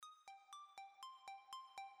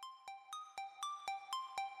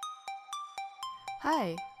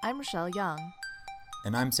Hi, I'm Rochelle Young.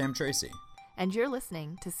 And I'm Sam Tracy. And you're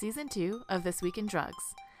listening to Season 2 of This Week in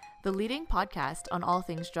Drugs, the leading podcast on all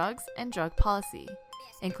things drugs and drug policy,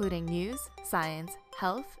 including news, science,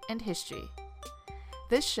 health, and history.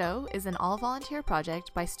 This show is an all-volunteer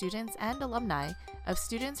project by students and alumni of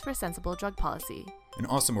Students for Sensible Drug Policy, an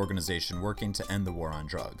awesome organization working to end the war on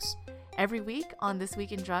drugs. Every week on This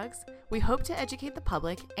Week in Drugs, we hope to educate the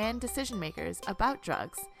public and decision makers about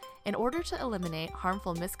drugs in order to eliminate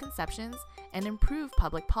harmful misconceptions and improve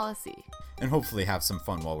public policy. And hopefully have some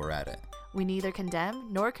fun while we're at it. We neither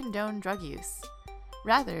condemn nor condone drug use.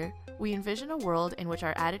 Rather, we envision a world in which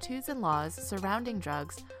our attitudes and laws surrounding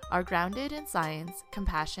drugs are grounded in science,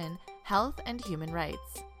 compassion, health, and human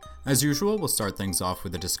rights. As usual, we'll start things off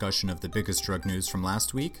with a discussion of the biggest drug news from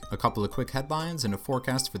last week, a couple of quick headlines, and a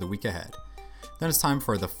forecast for the week ahead. Then it's time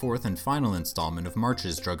for the fourth and final installment of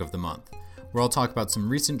March's Drug of the Month, where I'll talk about some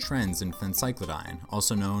recent trends in phencyclidine,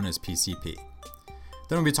 also known as PCP.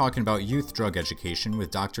 Then we'll be talking about youth drug education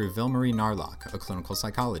with Dr. Vilmarie Narloch, a clinical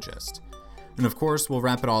psychologist. And of course, we'll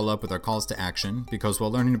wrap it all up with our calls to action, because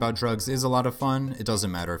while learning about drugs is a lot of fun, it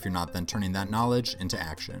doesn't matter if you're not then turning that knowledge into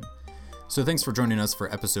action. So thanks for joining us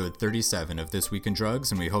for episode 37 of This Week in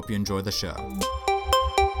Drugs, and we hope you enjoy the show.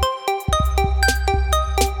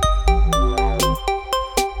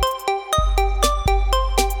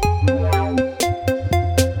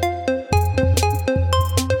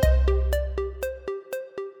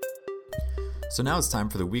 So now it's time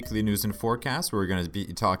for the weekly news and forecast, where we're going to be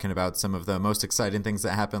talking about some of the most exciting things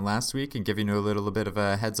that happened last week and giving you a little bit of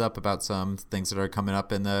a heads up about some things that are coming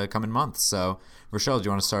up in the coming months. So, Rochelle, do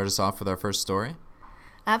you want to start us off with our first story?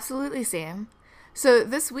 Absolutely, Sam. So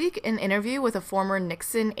this week, an interview with a former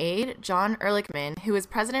Nixon aide, John Ehrlichman, who was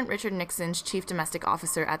President Richard Nixon's chief domestic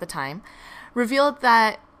officer at the time, revealed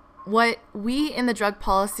that what we in the drug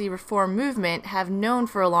policy reform movement have known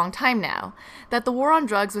for a long time now, that the war on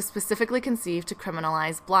drugs was specifically conceived to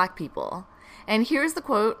criminalize black people. And here's the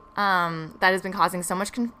quote that has been causing so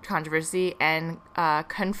much controversy and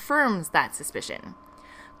confirms that suspicion.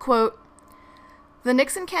 Quote, "The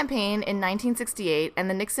Nixon campaign in 1968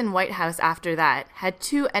 and the Nixon White House after that had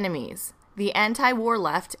two enemies, the anti-war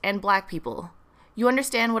left and black people. You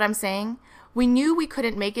understand what I'm saying? We knew we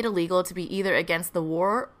couldn't make it illegal to be either against the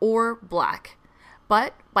war or black.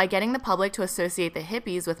 But by getting the public to associate the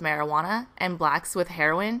hippies with marijuana and blacks with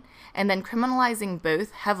heroin, and then criminalizing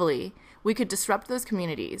both heavily, we could disrupt those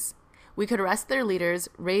communities. We could arrest their leaders,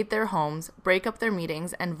 raid their homes, break up their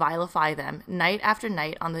meetings, and vilify them night after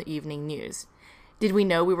night on the evening news. Did we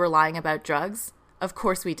know we were lying about drugs? Of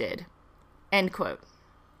course we did." End quote.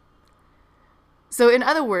 So in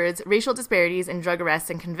other words, racial disparities in drug arrests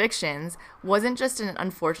and convictions wasn't just an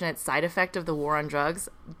unfortunate side effect of the war on drugs,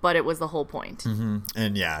 but it was the whole point. Mm-hmm.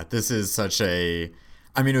 And yeah, this is it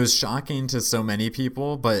was shocking to so many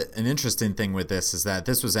people, but an interesting thing with this is that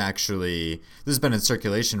this has been in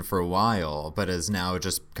circulation for a while, but has now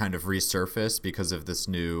just kind of resurfaced because of this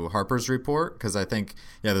new Harper's report. Because I think,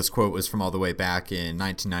 this quote was from all the way back in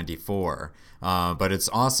 1994. But it's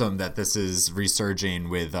awesome that this is resurging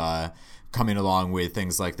with coming along with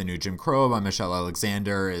things like the new Jim Crow by Michelle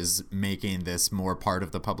Alexander is making this more part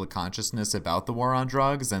of the public consciousness about the war on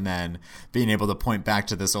drugs, and then being able to point back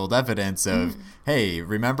to this old evidence of, hey,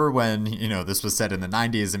 remember when, this was said in the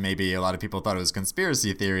 90s and maybe a lot of people thought it was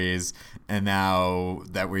conspiracy theories, and now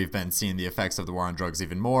that we've been seeing the effects of the war on drugs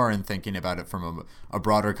even more and thinking about it from a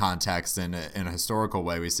broader context and in a historical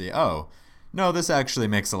way, we see, oh, no, this actually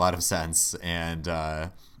makes a lot of sense. And,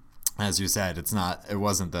 as you said, it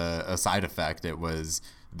wasn't a side effect. It was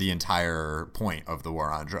the entire point of the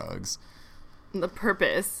war on drugs. The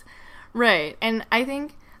purpose. Right. And I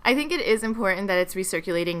think it is important that it's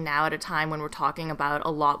recirculating now at a time when we're talking about a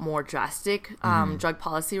lot more drastic drug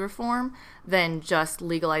policy reform than just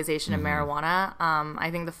legalization of marijuana. I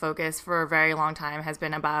think the focus for a very long time has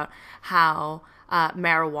been about how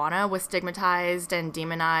marijuana was stigmatized and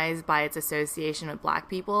demonized by its association with black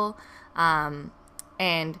people.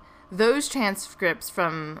 And those transcripts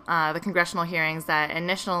from the congressional hearings that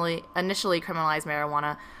initially criminalized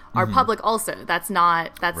marijuana are public also. That's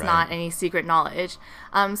not any secret knowledge.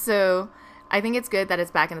 So I think it's good that it's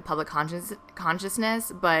back in the public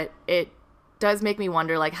consciousness, but it does make me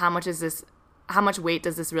wonder, like, how much weight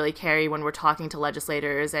does this really carry when we're talking to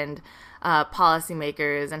legislators and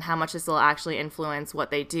policymakers, and how much this will actually influence what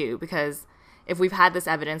they do? Because if we've had this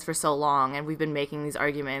evidence for so long and we've been making these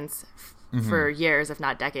arguments for years, if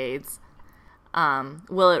not decades,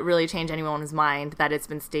 will it really change anyone's mind that it's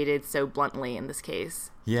been stated so bluntly in this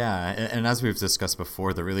case? Yeah, and as we've discussed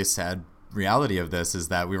before, the really sad reality of this is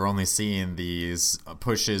that we were only seeing these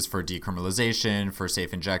pushes for decriminalization, for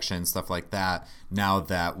safe injection, stuff like that, now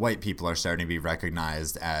that white people are starting to be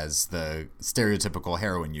recognized as the stereotypical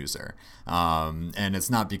heroin user. And it's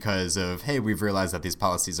not because of, hey, we've realized that these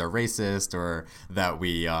policies are racist, or that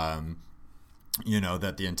we,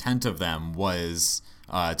 that the intent of them was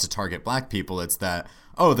to target black people. It's that,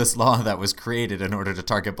 oh, this law that was created in order to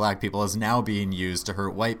target black people is now being used to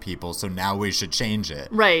hurt white people, so now we should change it.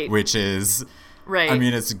 Right. Which is, right. I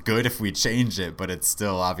mean, it's good if we change it, but it's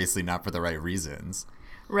still obviously not for the right reasons.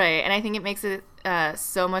 Right. And I think it makes it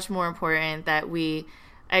so much more important that we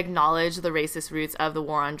acknowledge the racist roots of the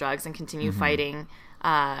war on drugs and continue fighting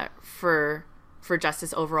for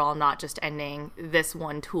justice overall, not just ending this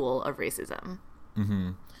one tool of racism.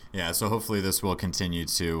 Mm-hmm. Yeah, so hopefully this will continue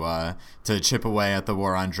to chip away at the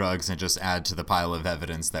war on drugs and just add to the pile of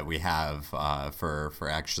evidence that we have for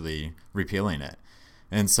actually repealing it.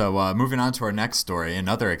 And so moving on to our next story,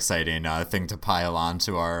 another exciting thing to pile on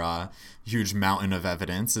to our huge mountain of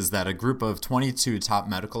evidence is that a group of 22 top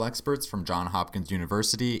medical experts from Johns Hopkins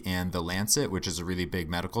University and the Lancet, which is a really big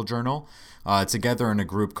medical journal, together in a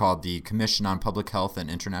group called the Commission on Public Health and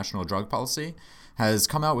International Drug Policy, has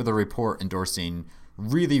come out with a report endorsing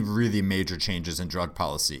really, really major changes in drug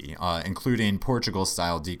policy, including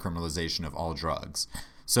Portugal-style decriminalization of all drugs.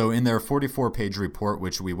 So in their 44-page report,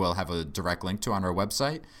 which we will have a direct link to on our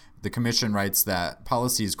website, the Commission writes that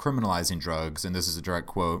policies criminalizing drugs, and this is a direct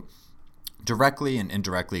quote, directly and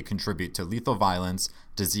indirectly contribute to lethal violence,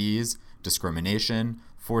 disease, discrimination,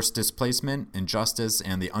 forced displacement, injustice,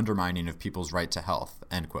 and the undermining of people's right to health,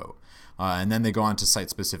 end quote. And then they go on to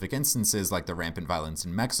cite specific instances like the rampant violence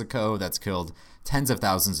in Mexico that's killed tens of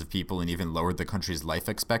thousands of people and even lowered the country's life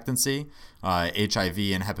expectancy, HIV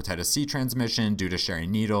and hepatitis C transmission due to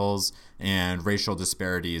sharing needles, and racial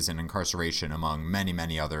disparities in incarceration, among many,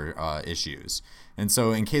 many other issues. And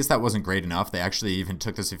so in case that wasn't great enough, they actually even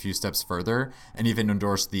took this a few steps further and even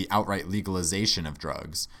endorsed the outright legalization of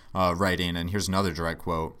drugs, writing, and here's another direct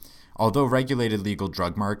quote, "Although regulated legal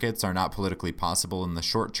drug markets are not politically possible in the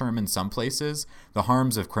short term in some places, the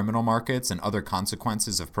harms of criminal markets and other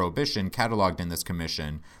consequences of prohibition cataloged in this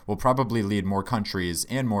commission will probably lead more countries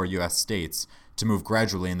and more U.S. states to move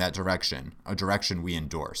gradually in that direction, a direction we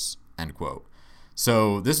endorse," end quote.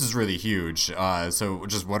 So this is really huge. So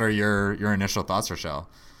just what are your initial thoughts, Rachelle?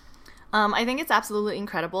 I think it's absolutely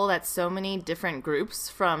incredible that so many different groups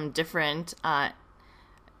from different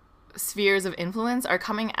spheres of influence are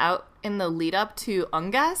coming out in the lead up to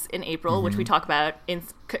UNGAS in April, which we talk about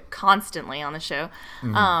constantly on the show,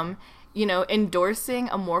 endorsing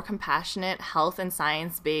a more compassionate health and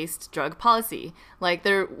science-based drug policy. Like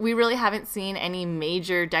we really haven't seen any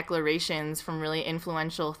major declarations from really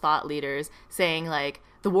influential thought leaders saying like,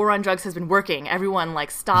 the war on drugs has been working. Everyone,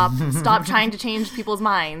 like, stop trying to change people's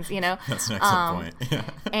minds, That's an excellent point. Yeah.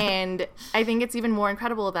 And I think it's even more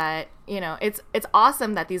incredible that, it's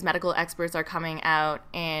awesome that these medical experts are coming out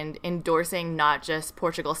and endorsing not just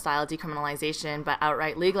Portugal-style decriminalization, but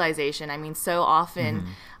outright legalization. I mean, so often,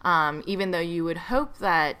 even though you would hope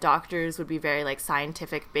that doctors would be very, like,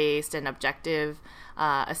 scientific-based and objective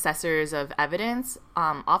assessors of evidence,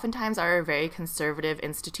 oftentimes are a very conservative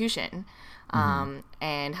institution.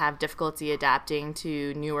 And have difficulty adapting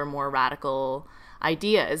to newer, more radical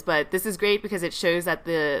ideas. But this is great because it shows that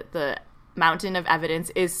the mountain of evidence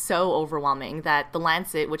is so overwhelming that the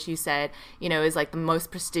Lancet, which you said, is like the most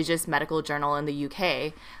prestigious medical journal in the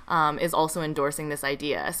UK, is also endorsing this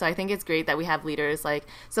idea. So I think it's great that we have leaders like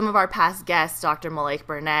some of our past guests, Dr. Malik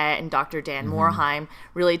Burnett and Dr. Dan Morheim,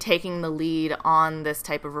 really taking the lead on this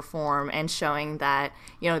type of reform and showing that,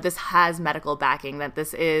 this has medical backing, that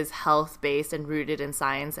this is health-based and rooted in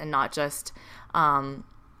science and not just some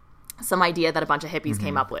idea that a bunch of hippies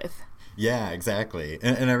came up with. Yeah, exactly.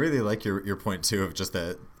 And I really like your point, too, of just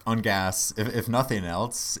that UNGAS, if nothing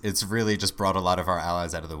else, it's really just brought a lot of our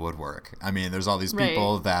allies out of the woodwork. I mean, there's all these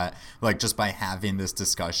people that, like, just by having this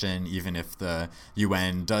discussion, even if the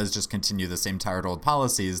UN does just continue the same tired old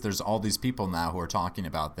policies, there's all these people now who are talking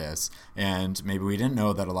about this. And maybe we didn't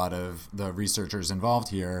know that a lot of the researchers involved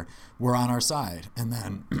here were on our side. And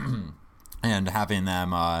then and having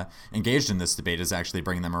them engaged in this debate is actually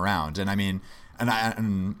bringing them around. And I mean,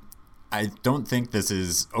 I don't think this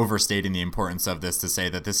is overstating the importance of this to say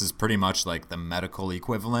that this is pretty much like the medical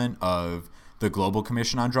equivalent of the Global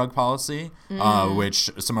Commission on Drug Policy, which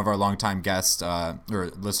some of our longtime guests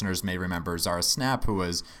or listeners may remember, Zara Snap, who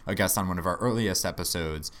was a guest on one of our earliest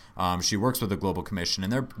episodes. She works with the Global Commission,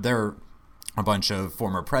 and they're a bunch of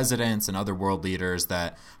former presidents and other world leaders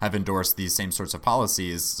that have endorsed these same sorts of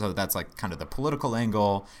policies. So that's like kind of the political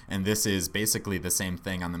angle. And this is basically the same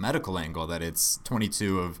thing on the medical angle, that it's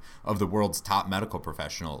 22 of the world's top medical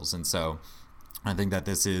professionals. And so I think that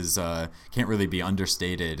this is can't really be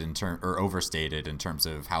understated or overstated in terms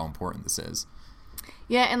of how important this is.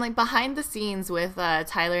 Yeah, and like behind the scenes with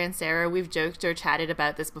Tyler and Sarah, we've joked or chatted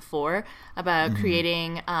about this before, about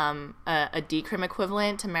creating a decrim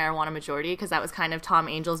equivalent to marijuana majority, because that was kind of Tom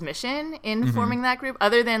Angel's mission in forming that group,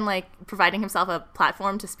 other than like providing himself a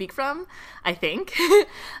platform to speak from, I think,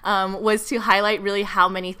 was to highlight really how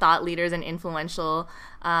many thought leaders and influential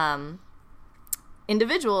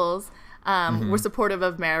individuals were supportive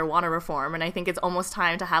of marijuana reform. And I think it's almost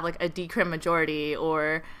time to have like a decrim majority,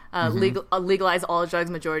 or legalize all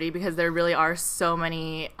drugs majority, because there really are so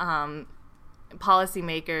many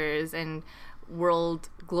policymakers and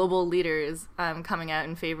global leaders coming out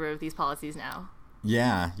in favor of these policies now.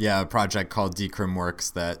 Yeah, a project called Decrim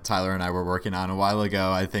Works that Tyler and I were working on a while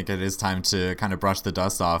ago. I think it is time to kind of brush the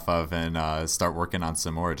dust off of and start working on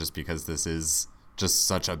some more, just because this is just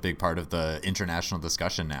such a big part of the international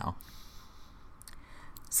discussion now.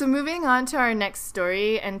 So moving on to our next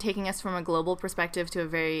story, and taking us from a global perspective to a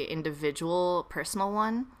very individual, personal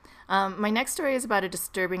one. My next story is about a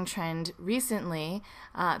disturbing trend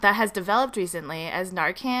that has developed recently as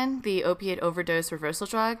Narcan, the opiate overdose reversal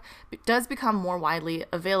drug, does become more widely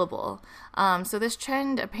available. So this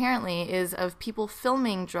trend apparently is of people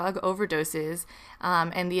filming drug overdoses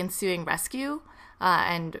and the ensuing rescue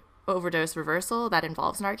and overdose reversal that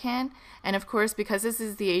involves Narcan. And of course, because this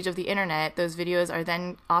is the age of the internet, those videos are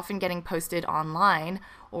then often getting posted online,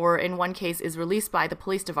 or in one case is released by the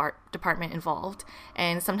police department involved,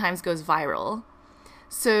 and sometimes goes viral.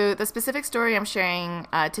 So the specific story I'm sharing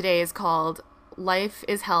today is called Life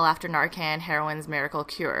is Hell After Narcan, Heroin's Miracle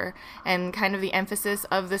Cure. And kind of the emphasis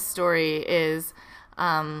of this story is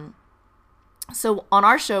so on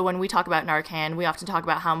our show, when we talk about Narcan, we often talk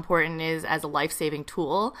about how important it is as a life-saving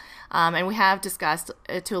tool. And we have discussed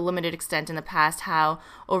to a limited extent in the past how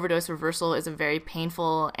overdose reversal is a very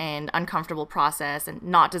painful and uncomfortable process and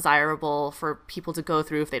not desirable for people to go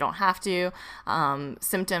through if they don't have to.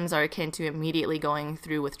 Symptoms are akin to immediately going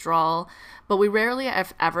through withdrawal. But we rarely,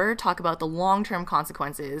 if ever, talk about the long-term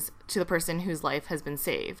consequences to the person whose life has been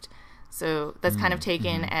saved. So that's kind of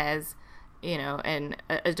taken as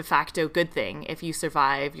a de facto good thing if you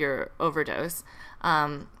survive your overdose.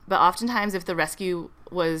 But oftentimes if the rescue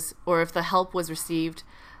if the help was received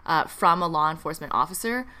from a law enforcement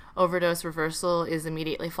officer, overdose reversal is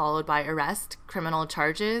immediately followed by arrest, criminal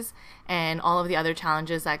charges, and all of the other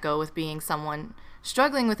challenges that go with being someone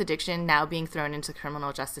struggling with addiction now being thrown into the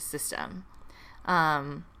criminal justice system.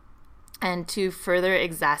 And to further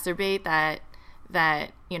exacerbate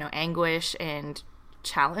that anguish and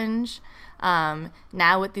challenge,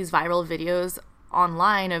 now with these viral videos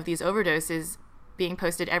online of these overdoses being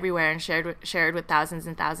posted everywhere and shared with thousands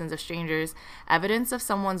and thousands of strangers, evidence of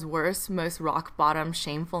someone's worst, most rock bottom,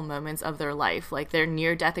 shameful moments of their life, like their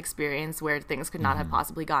near-death experience where things could not have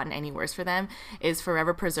possibly gotten any worse for them, is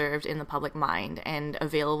forever preserved in the public mind and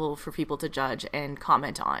available for people to judge and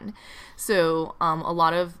comment on. So a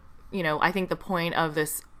lot of, I think the point of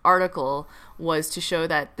this article was to show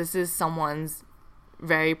that this is someone's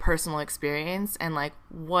very personal experience, and like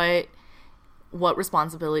what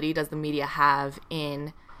responsibility does the media have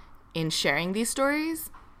in sharing these stories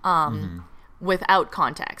without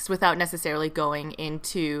context, without necessarily going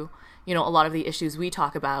into a lot of the issues we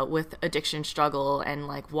talk about with addiction struggle and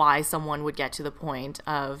like why someone would get to the point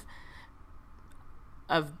of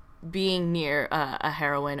being near a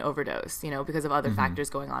heroin overdose, because of other factors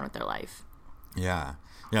going on with their life.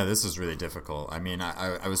 Yeah, this is really difficult. I mean,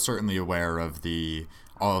 I was certainly aware of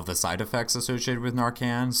all of the side effects associated with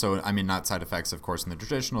Narcan. So, I mean, not side effects, of course, in the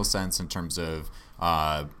traditional sense in terms of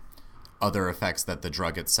other effects that the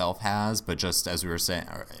drug itself has, but just as we were saying,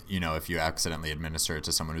 if you accidentally administer it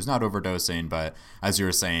to someone who's not overdosing, but as you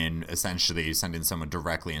were saying, essentially sending someone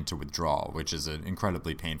directly into withdrawal, which is an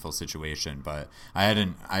incredibly painful situation. But I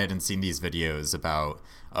hadn't seen these videos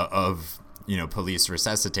of police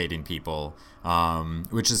resuscitating people,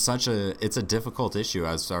 which is it's a difficult issue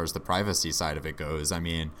as far as the privacy side of it goes. I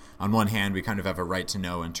mean, on one hand, we kind of have a right to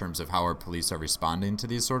know in terms of how our police are responding to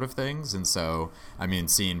these sort of things. And so, I mean,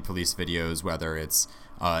 seeing police videos, whether it's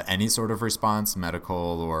any sort of response,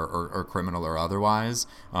 medical or criminal or otherwise.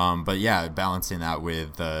 But yeah, balancing that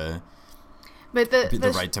with But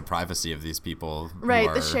the right to privacy of these people.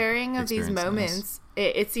 Right, the sharing of these moments,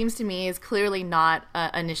 it seems to me, is clearly not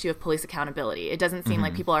an issue of police accountability. It doesn't seem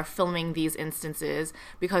like people are filming these instances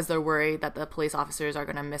because they're worried that the police officers are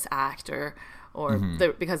going to misact or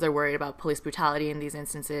because they're worried about police brutality in these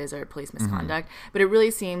instances or police misconduct. But it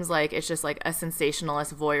really seems like it's just like a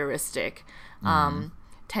sensationalist, voyeuristic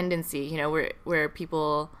tendency, you know, where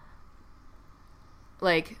people,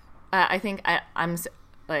 like, I think I'm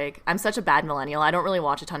such a bad millennial. I don't really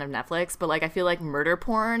watch a ton of Netflix, but like I feel like murder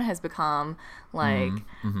porn has become like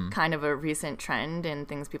kind of a recent trend in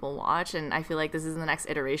things people watch, and I feel like this is the next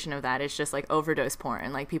iteration of that. It's just like overdose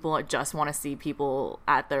porn. Like people just want to see people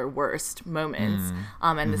at their worst moments,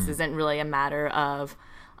 and this isn't really a matter of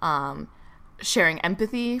sharing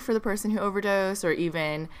empathy for the person who overdosed, or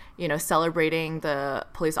even, you know, celebrating the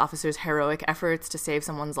police officer's heroic efforts to save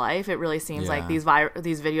someone's life. It really seems like these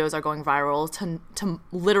videos are going viral to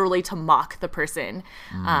literally to mock the person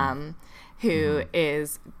who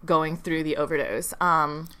is going through the overdose.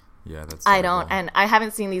 Yeah, that's terrible. And I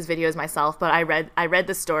haven't seen these videos myself, but I read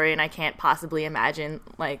the story, and I can't possibly imagine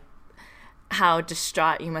like how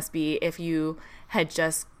distraught you must be if you had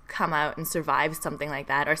just come out and survived something like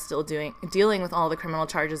that, or still dealing with all the criminal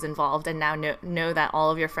charges involved, and now know that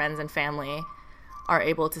all of your friends and family are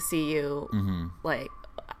able to see you like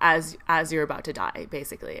as you're about to die,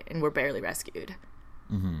 basically, and we're barely rescued.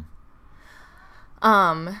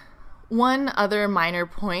 One other minor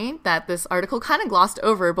point that this article kind of glossed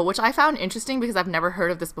over, but which I found interesting because I've never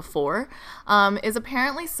heard of this before, is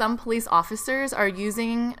apparently some police officers are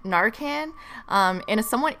using Narcan in a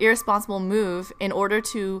somewhat irresponsible move in order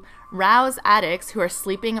to rouse addicts who are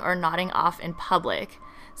sleeping or nodding off in public.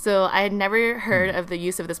 So I had never heard of the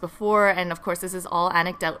use of this before, and of course this is all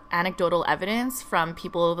anecdotal evidence from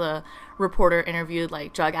people the reporter interviewed,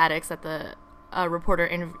 like drug addicts that the reporter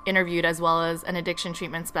interviewed, as well as an addiction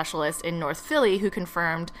treatment specialist in North Philly who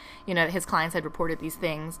confirmed, you know, that his clients had reported these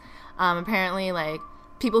things. Apparently, like,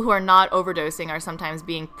 people who are not overdosing are sometimes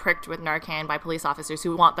being pricked with Narcan by police officers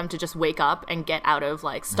who want them to just wake up and get out of,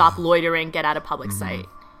 like, stop loitering, get out of public sight.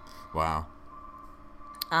 Wow.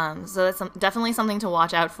 So that's definitely something to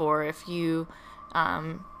watch out for if you,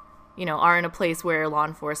 you know, are in a place where law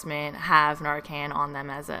enforcement have Narcan on them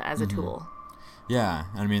as a tool. Yeah,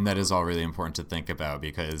 I mean, that is all really important to think about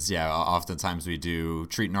because, oftentimes we do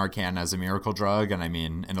treat Narcan as a miracle drug, and I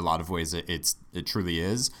mean, in a lot of ways it truly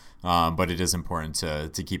is, but it is important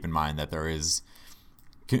to keep in mind that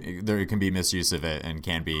there can be misuse of it and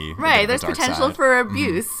can be right. There's potential for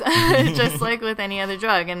abuse, just like with any other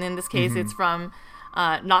drug, and in this case, it's from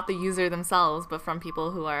not the user themselves, but from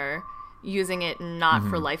people who are using it not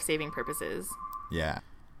for life-saving purposes. Yeah.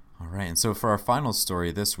 All right, and so for our final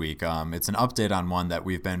story this week, it's an update on one that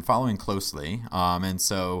we've been following closely. And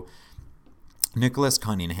so Nicholas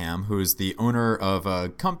Cunningham, who's the owner of a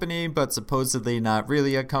company, but supposedly not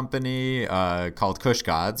really a company, called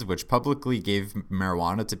KushGods, which publicly gave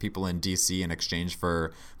marijuana to people in D.C. in exchange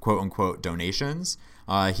for quote-unquote donations.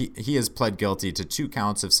 He has pled guilty to 2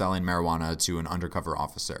 counts of selling marijuana to an undercover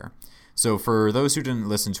officer. So for those who didn't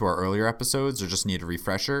listen to our earlier episodes or just need a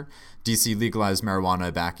refresher, DC legalized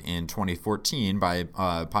marijuana back in 2014 by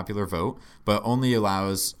popular vote, but only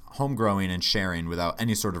allows home growing and sharing without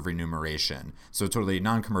any sort of remuneration. So a totally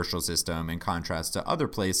non-commercial system in contrast to other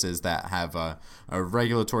places that have a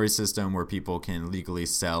regulatory system where people can legally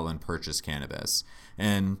sell and purchase cannabis.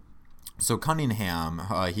 And so Cunningham,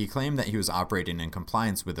 he claimed that he was operating in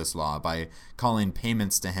compliance with this law by calling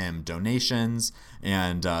payments to him donations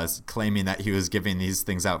and claiming that he was giving these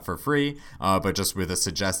things out for free, but just with a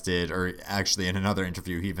suggested, or actually in another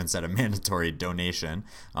interview, he even said a mandatory donation.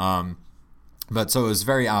 But so it was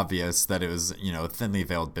very obvious that it was, you know, a thinly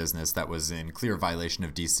veiled business that was in clear violation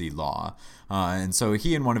of DC law. And so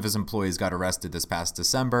he and one of his employees got arrested this past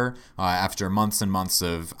December after months and months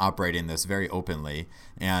of operating this very openly.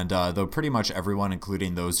 And though pretty much everyone,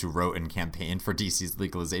 including those who wrote and campaigned for DC's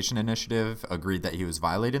legalization initiative, agreed that he was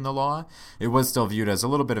violating the law, it was still viewed as a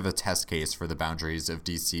little bit of a test case for the boundaries of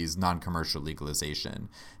DC's non-commercial legalization.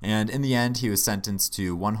 And in the end, he was sentenced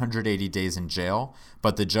to 180 days in jail,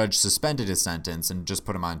 but the judge suspended his sentence and just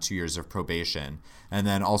put him on 2 years of probation, and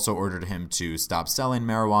then also ordered him to stop selling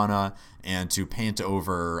marijuana and to paint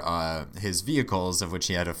over his vehicles, of which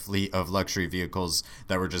he had a fleet of luxury vehicles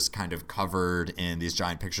that were just kind of covered in these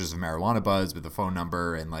giant pictures of marijuana buds with the phone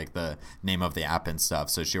number and like the name of the app and stuff.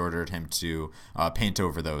 So she ordered him to paint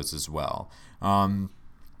over those as well.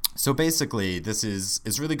 So basically,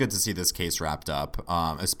 it's really good to see this case wrapped up,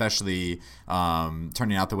 especially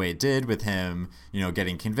turning out the way it did with him,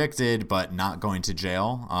 getting convicted but not going to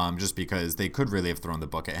jail, just because they could really have thrown the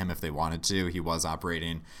book at him if they wanted to. He was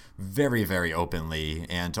operating very, very openly,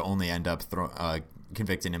 and to only end up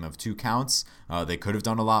convicting him of 2 counts, they could have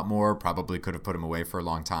done a lot more, probably could have put him away for a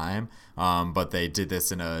long time, but they did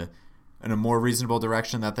this in a more reasonable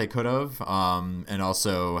direction that they could have, and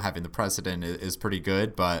also having the precedent is pretty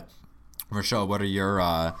good. But Rachelle, what are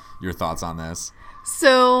your thoughts on this?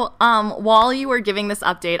 So while you were giving this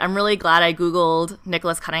update, I'm really glad I Googled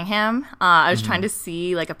Nicholas Cunningham. I was trying to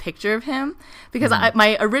see like a picture of him because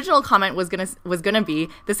my original comment was gonna be,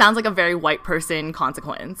 this sounds like a very white person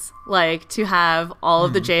consequence, like to have all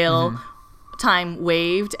of the jail time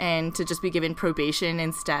waived and to just be given probation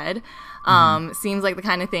instead. Seems like the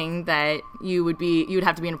kind of thing that you would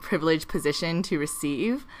have to be in a privileged position to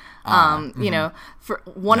receive. For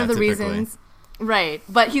one of the reasons, right?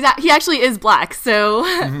 But he actually is black, so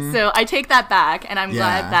so I take that back, and I'm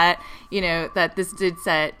glad that that this did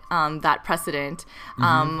set that precedent.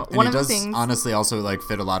 One of the things, honestly, also like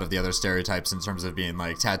fit a lot of the other stereotypes in terms of being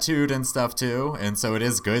like tattooed and stuff too, and so it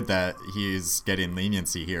is good that he's getting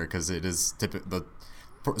leniency here because it is the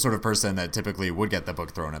sort of person that typically would get the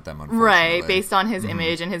book thrown at them, unfortunately. Right, based on his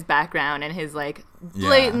image and his background and his like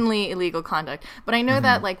blatantly illegal conduct. But I know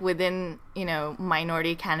that like within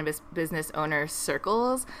minority cannabis business owner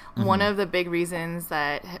circles, one of the big reasons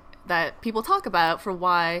that people talk about for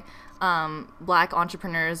why black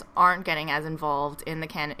entrepreneurs aren't getting as involved in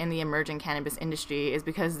the emerging cannabis industry is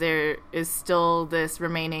because there is still this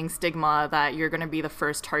remaining stigma that you're going to be the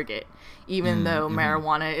first target. Even though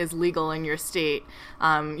marijuana is legal in your state,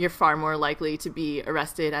 you're far more likely to be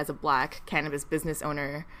arrested as a black cannabis business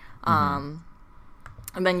owner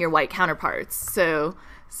than your white counterparts. So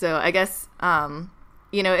I guess in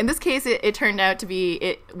this case it turned out to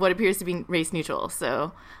be what appears to be race neutral.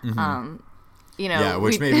 So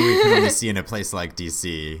which maybe we can only see in a place like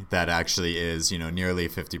DC that actually is, nearly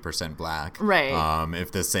 50% black. Right.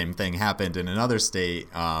 If the same thing happened in another state,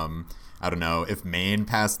 I don't know, if Maine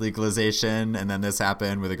passed legalization and then this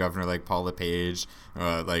happened with a governor like Paul LePage,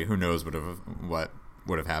 who knows what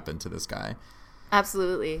would have happened to this guy.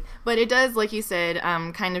 Absolutely. But it does, like you said,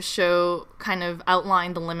 kind of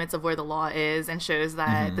outline the limits of where the law is and shows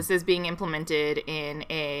that this is being implemented in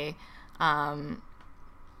a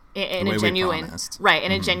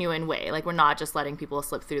genuine way. Like, we're not just letting people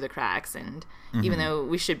slip through the cracks, and even though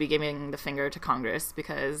we should be giving the finger to Congress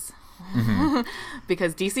because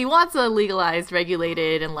DC wants a legalized,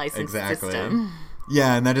 regulated, and licensed system.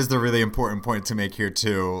 Yeah, and that is the really important point to make here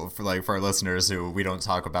too, for our listeners who we don't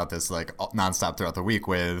talk about this like nonstop throughout the week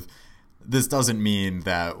with. This doesn't mean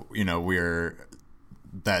that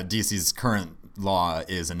that DC's current law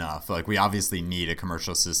is enough. Like, we obviously need a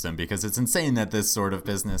commercial system because it's insane that this sort of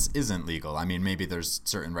business isn't legal. I mean, maybe there's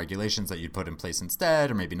certain regulations that you'd put in place instead,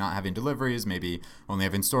 or maybe not having deliveries, maybe only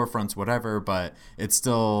having storefronts, whatever, but it's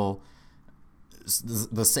still,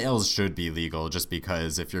 the sales should be legal, just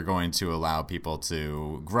because if you're going to allow people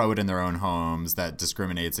to grow it in their own homes, that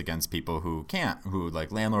discriminates against people who can't, who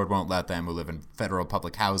like landlord won't let them, who live in federal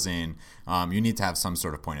public housing. You need to have some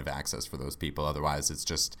sort of point of access for those people. Otherwise, it's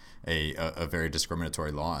just a very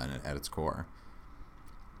discriminatory law at its core.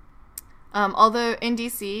 Although in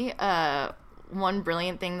DC, one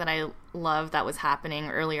brilliant thing that I love that was happening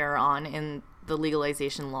earlier on in the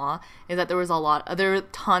legalization law is that there were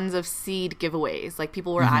tons of seed giveaways. Like,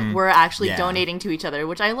 people were actually donating to each other,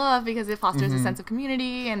 which I love because it fosters a sense of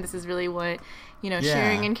community, and this is really what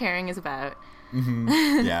sharing and caring is about.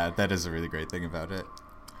 Yeah, that is a really great thing about it.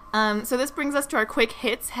 So this brings us to our quick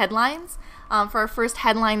hits headlines. For our first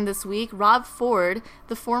headline this week, Rob Ford,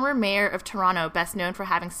 the former mayor of Toronto, best known for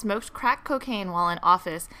having smoked crack cocaine while in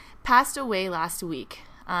office, passed away last week.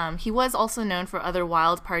 He was also known for other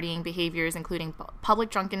wild partying behaviors, including public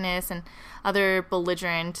drunkenness and other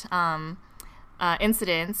belligerent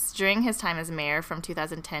incidents during his time as mayor from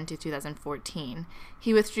 2010 to 2014.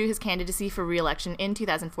 He withdrew his candidacy for re-election in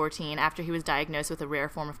 2014 after he was diagnosed with a rare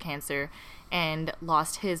form of cancer and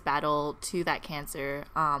lost his battle to that cancer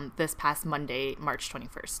this past Monday, March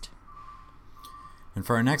 21st. And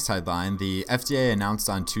for our next headline, the FDA announced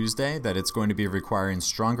on Tuesday that it's going to be requiring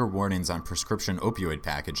stronger warnings on prescription opioid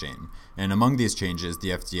packaging. And among these changes,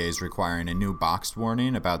 the FDA is requiring a new boxed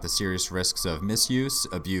warning about the serious risks of misuse,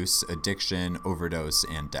 abuse, addiction, overdose,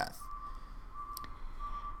 and death.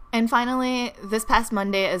 And finally, this past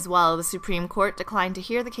Monday as well, the Supreme Court declined to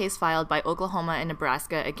hear the case filed by Oklahoma and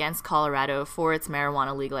Nebraska against Colorado for its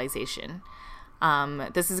marijuana legalization.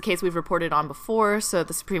 This is a case we've reported on before, so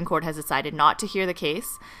the Supreme Court has decided not to hear the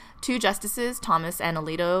case. 2 justices, Thomas and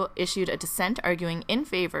Alito, issued a dissent arguing in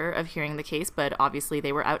favor of hearing the case, but obviously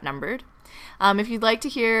they were outnumbered. If you'd like to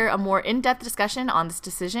hear a more in-depth discussion on this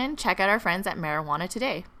decision, check out our friends at Marijuana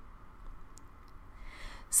Today.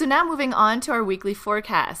 So now moving on to our weekly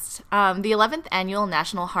forecast. The 11th Annual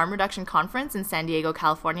National Harm Reduction Conference in San Diego,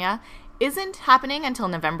 California isn't happening until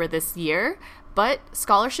November this year, but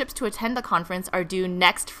scholarships to attend the conference are due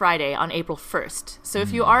next Friday on April 1st. So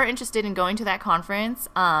if you are interested in going to that conference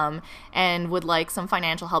and would like some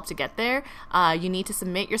financial help to get there, you need to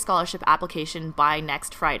submit your scholarship application by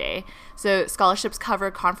next Friday. So scholarships cover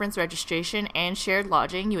conference registration and shared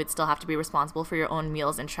lodging. You would still have to be responsible for your own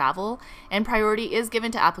meals and travel. And priority is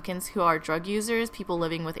given to applicants who are drug users, people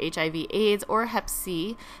living with HIV, AIDS, or Hep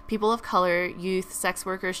C, people of color, youth, sex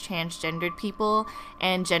workers, transgendered people,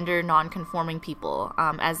 and gender non-conforming people,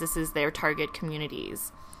 as this is their target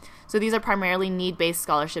communities. So these are primarily need-based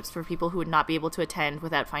scholarships for people who would not be able to attend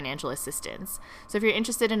without financial assistance. So if you're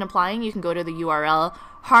interested in applying, you can go to the URL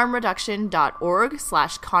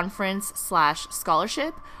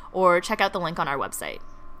harmreduction.org/conference/scholarship or check out the link on our website.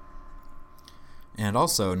 And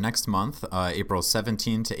also, next month, April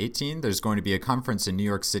 17 to 18, there's going to be a conference in New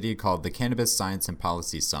York City called the Cannabis Science and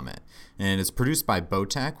Policy Summit. And it's produced by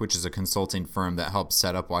Botech, which is a consulting firm that helps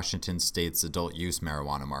set up Washington State's adult use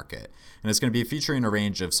marijuana market. And it's going to be featuring a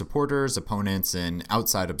range of supporters, opponents, and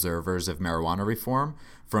outside observers of marijuana reform,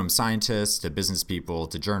 from scientists to business people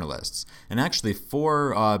to journalists. And actually,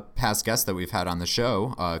 4 past guests that we've had on the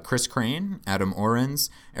show, Chris Crane, Adam Orens,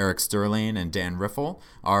 Eric Sterling, and Dan Riffle,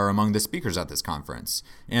 are among the speakers at this conference.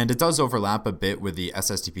 And it does overlap a bit with the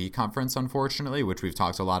SSDP conference, unfortunately, which we've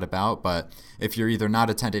talked a lot about. But if you're either not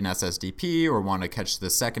attending SSDP or want to catch the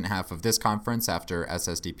second half of this conference after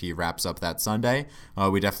SSDP wraps up that Sunday,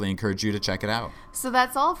 we definitely encourage you to check it out. So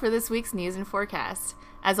that's all for this week's news and forecast.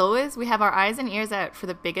 As always, we have our eyes and ears out for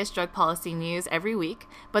the biggest drug policy news every week,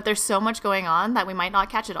 but there's so much going on that we might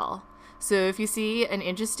not catch it all. So if you see an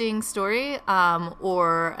interesting story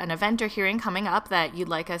or an event or hearing coming up that you'd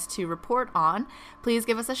like us to report on, please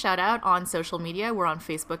give us a shout out on social media. We're on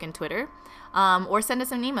Facebook and Twitter. Or send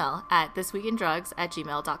us an email at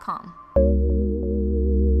thisweekindrugs@gmail.com.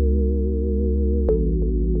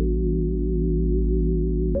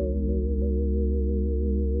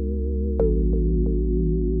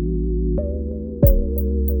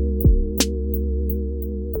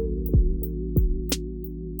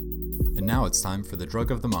 Now it's time for the Drug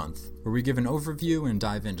of the Month, where we give an overview and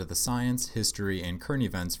dive into the science, history, and current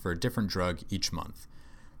events for a different drug each month.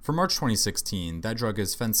 For March 2016, that drug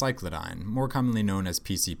is phencyclidine, more commonly known as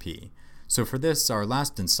PCP. So for this, our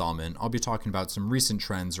last installment, I'll be talking about some recent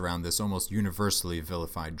trends around this almost universally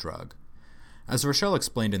vilified drug. As Rachelle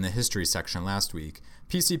explained in the history section last week,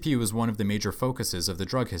 PCP was one of the major focuses of the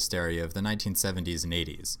drug hysteria of the 1970s and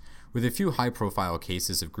 80s, with a few high-profile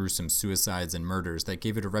cases of gruesome suicides and murders that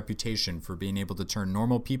gave it a reputation for being able to turn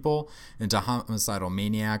normal people into homicidal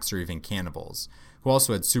maniacs or even cannibals, who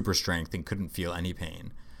also had super strength and couldn't feel any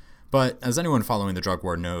pain. But as anyone following the drug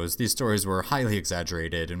war knows, these stories were highly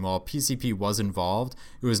exaggerated, and while PCP was involved,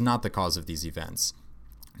 it was not the cause of these events.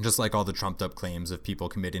 Just like all the trumped-up claims of people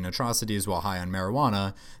committing atrocities while high on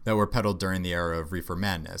marijuana that were peddled during the era of reefer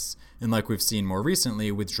madness, and like we've seen more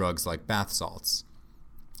recently with drugs like bath salts.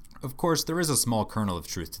 Of course, there is a small kernel of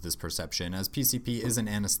truth to this perception, as PCP is an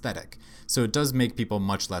anesthetic, so it does make people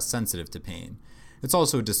much less sensitive to pain. It's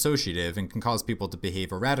also dissociative and can cause people to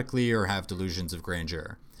behave erratically or have delusions of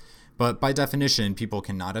grandeur. But by definition, people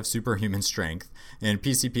cannot have superhuman strength, and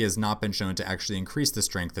PCP has not been shown to actually increase the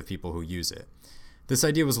strength of people who use it. This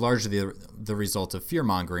idea was largely the result of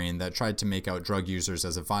fear-mongering that tried to make out drug users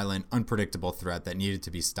as a violent, unpredictable threat that needed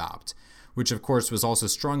to be stopped, which of course was also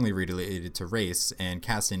strongly related to race and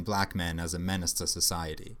casting black men as a menace to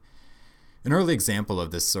society. An early example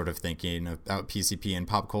of this sort of thinking about PCP in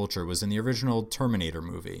pop culture was in the original Terminator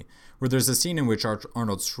movie, where there's a scene in which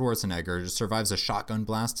Arnold Schwarzenegger survives a shotgun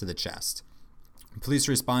blast to the chest. Police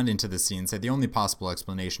responding to this scene said the only possible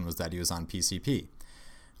explanation was that he was on PCP.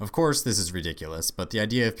 Of course, this is ridiculous, but the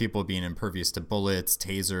idea of people being impervious to bullets,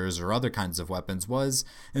 tasers, or other kinds of weapons was,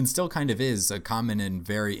 and still kind of is, a common and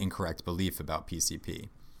very incorrect belief about PCP.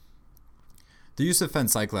 The use of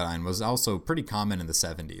phencyclidine was also pretty common in the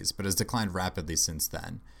 70s, but has declined rapidly since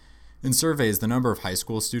then. In surveys, the number of high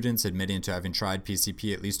school students admitting to having tried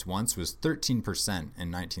PCP at least once was 13% in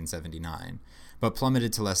 1979, but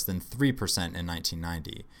plummeted to less than 3% in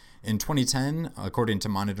 1990. In 2010, according to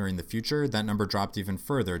Monitoring the Future, that number dropped even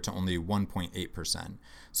further to only 1.8%,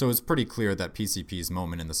 so it's pretty clear that PCP's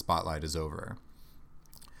moment in the spotlight is over.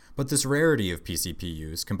 But this rarity of PCP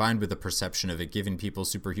use, combined with the perception of it giving people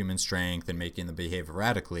superhuman strength and making them behave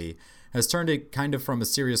erratically, has turned it kind of from a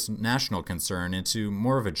serious national concern into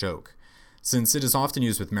more of a joke. Since it is often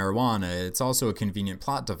used with marijuana, it's also a convenient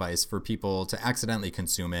plot device for people to accidentally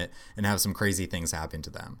consume it and have some crazy things happen to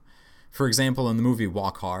them. For example, in the movie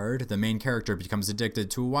Walk Hard, the main character becomes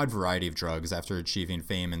addicted to a wide variety of drugs after achieving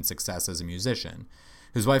fame and success as a musician.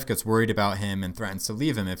 His wife gets worried about him and threatens to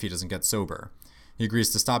leave him if he doesn't get sober. He agrees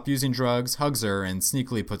to stop using drugs, hugs her, and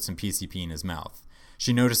sneakily puts some PCP in his mouth.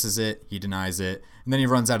 She notices it, he denies it, and then he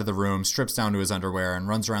runs out of the room, strips down to his underwear, and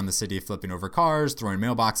runs around the city flipping over cars, throwing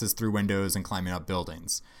mailboxes through windows, and climbing up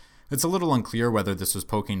buildings. It's a little unclear whether this was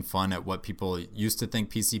poking fun at what people used to think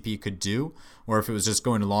PCP could do, or if it was just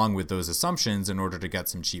going along with those assumptions in order to get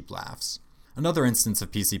some cheap laughs. Another instance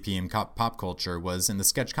of PCP in pop culture was in the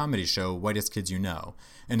sketch comedy show Whitest Kids You Know,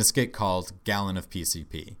 in a skit called Gallon of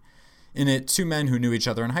PCP. In it, two men who knew each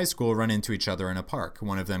other in high school run into each other in a park,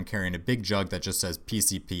 one of them carrying a big jug that just says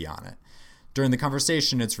PCP on it. During the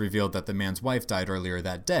conversation, it's revealed that the man's wife died earlier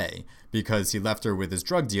that day because he left her with his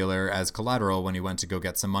drug dealer as collateral when he went to go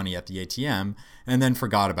get some money at the ATM, and then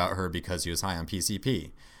forgot about her because he was high on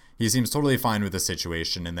PCP. He seems totally fine with the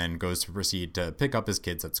situation and then goes to proceed to pick up his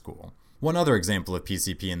kids at school. One other example of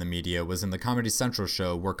PCP in the media was in the Comedy Central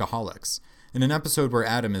show Workaholics. In an episode where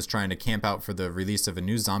Adam is trying to camp out for the release of a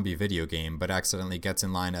new zombie video game but accidentally gets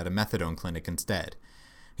in line at a methadone clinic instead.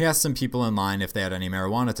 He asks some people in line if they had any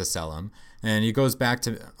marijuana to sell him, and he goes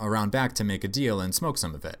around back to make a deal and smoke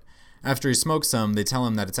some of it. After he smokes some, they tell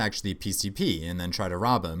him that it's actually PCP and then try to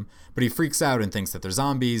rob him, but he freaks out and thinks that they're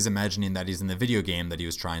zombies, imagining that he's in the video game that he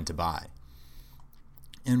was trying to buy.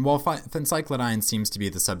 And while phencyclidine seems to be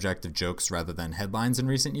the subject of jokes rather than headlines in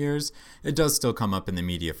recent years, it does still come up in the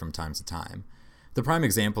media from time to time. The prime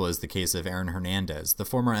example is the case of Aaron Hernandez, the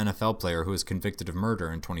former NFL player who was convicted of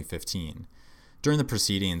murder in 2015. During the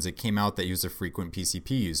proceedings, it came out that he was a frequent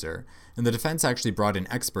PCP user, and the defense actually brought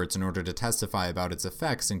in experts in order to testify about its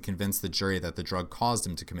effects and convince the jury that the drug caused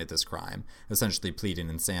him to commit this crime, essentially pleading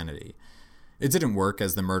insanity. It didn't work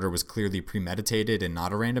as the murder was clearly premeditated and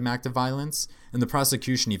not a random act of violence, and the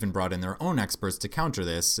prosecution even brought in their own experts to counter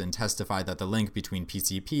this and testify that the link between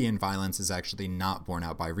PCP and violence is actually not borne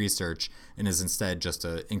out by research and is instead just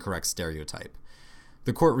an incorrect stereotype.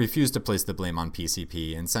 The court refused to place the blame on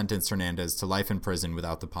PCP and sentenced Hernandez to life in prison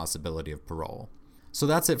without the possibility of parole. So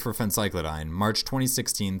that's it for phencyclidine, March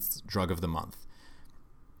 2016's Drug of the Month.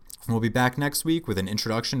 We'll be back next week with an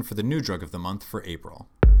introduction for the new Drug of the Month for April.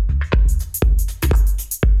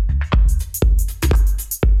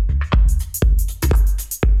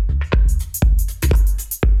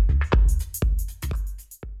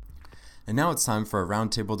 And now it's time for a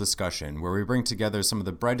roundtable discussion where we bring together some of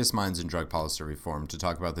the brightest minds in drug policy reform to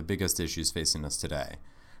talk about the biggest issues facing us today.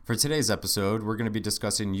 For today's episode, we're going to be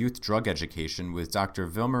discussing youth drug education with Dr.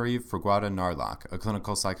 Vilmarie Narloch, a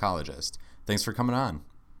clinical psychologist. Thanks for coming on.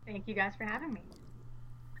 Thank you guys for having me.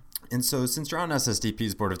 And so since you're on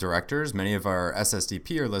SSDP's board of directors, many of our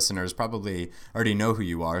SSDP listeners probably already know who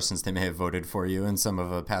you are since they may have voted for you in some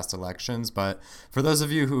of past elections. But for those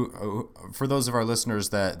of our listeners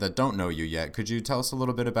that don't know you yet, could you tell us a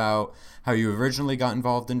little bit about how you originally got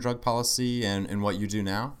involved in drug policy and what you do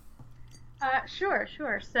now?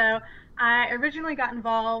 Sure. So I originally got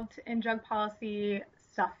involved in drug policy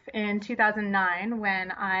stuff in 2009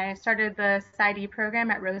 when I started the PsyD program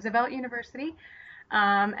at Roosevelt University.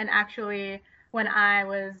 And actually, when I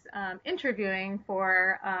was interviewing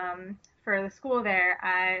for the school there,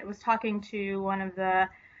 I was talking to one of the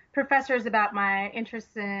professors about my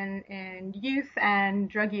interest in youth and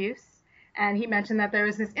drug use, and he mentioned that there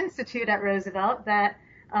was this institute at Roosevelt that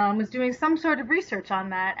was doing some sort of research on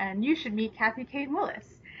that, and you should meet Kathy Kane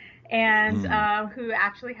Willis, and who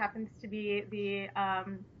actually happens to be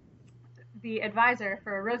the advisor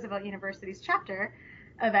for Roosevelt University's chapter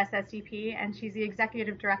of SSDP, and she's the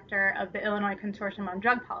executive director of the Illinois Consortium on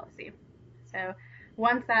Drug Policy. So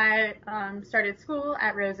once I started school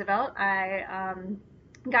at Roosevelt, I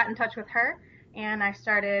got in touch with her, and I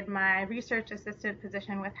started my research assistant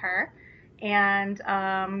position with her. And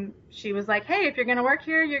she was like, hey, if you're going to work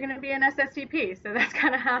here, you're going to be an SSDP. So that's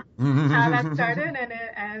kind of how that started,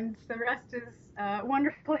 and the rest is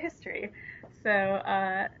wonderful history. So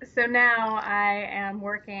now I am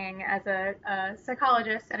working as a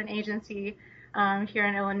psychologist at an agency here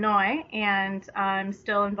in Illinois, and I'm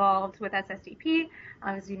still involved with SSDP.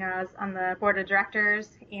 As you know, I was on the board of directors,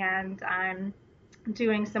 and I'm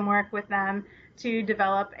doing some work with them to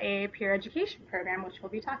develop a peer education program, which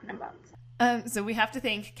we'll be talking about. So we have to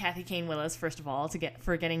thank Kathy Kane Willis, first of all,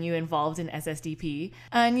 for getting you involved in SSDP.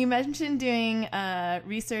 And you mentioned doing a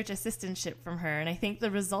research assistantship from her, and I think the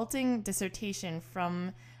resulting dissertation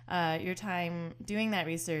from your time doing that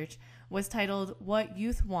research was titled "What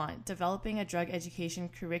Youth Want: Developing a Drug Education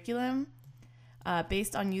Curriculum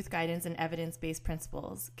Based on Youth Guidance and Evidence-Based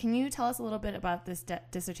Principles." Can you tell us a little bit about this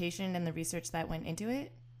dissertation and the research that went into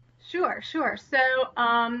it? Sure. So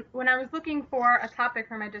when I was looking for a topic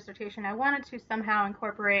for my dissertation, I wanted to somehow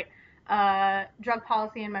incorporate drug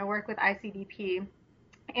policy in my work with ICDP.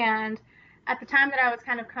 And at the time that I was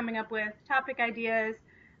kind of coming up with topic ideas,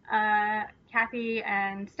 Kathy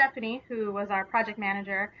and Stephanie, who was our project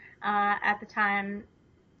manager at the time,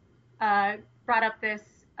 brought up this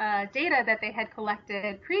data that they had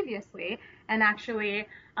collected previously. And actually,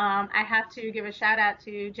 I have to give a shout out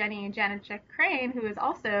to Jenny Janicic Crane, who is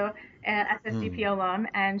also an SSDP alum,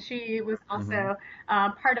 and she was also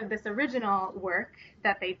part of this original work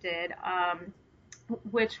that they did,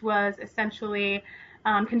 which was essentially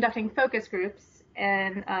conducting focus groups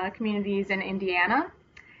in communities in Indiana,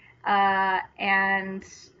 and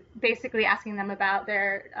basically asking them about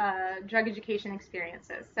their drug education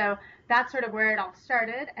experiences. So that's sort of where it all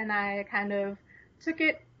started, and I kind of took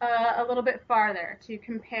it a little bit farther to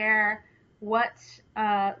compare what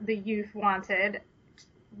the youth wanted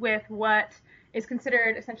with what is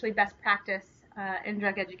considered essentially best practice in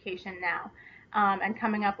drug education now, and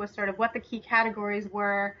coming up with sort of what the key categories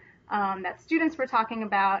were that students were talking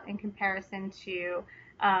about in comparison to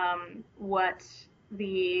what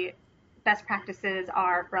the best practices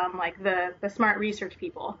are from like the smart research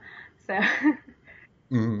people. So,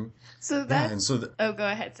 so that's, oh, go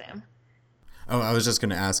ahead, Sam. Oh, I was just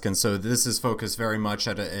going to ask, and so this is focused very much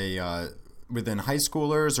at a within high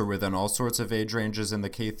schoolers or within all sorts of age ranges in the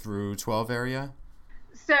K through 12 area?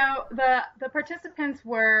 So the participants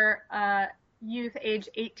were youth age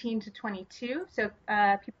 18 to 22, so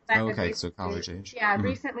people that so college age. Yeah,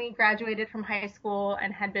 recently graduated from high school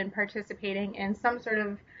and had been participating in some sort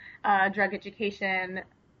of drug education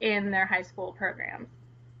in their high school programs.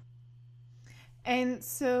 And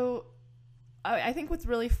so I think what's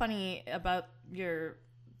really funny about your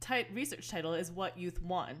research title is "What Youth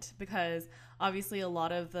Want," because obviously a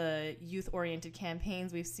lot of the youth-oriented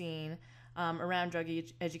campaigns we've seen around drug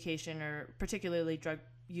education, or particularly drug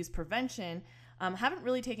use prevention, haven't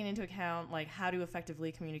really taken into account like how to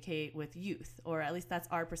effectively communicate with youth, or at least that's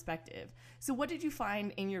our perspective. So what did you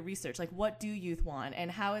find in your research? Like, what do youth want, and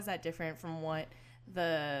how is that different from what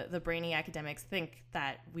the brainy academics think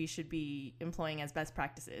that we should be employing as best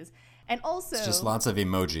practices? And also, it's just lots of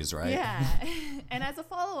emojis, right? Yeah. And as a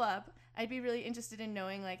follow-up, I'd be really interested in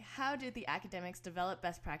knowing, like, how did the academics develop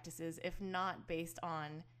best practices if not based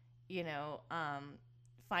on,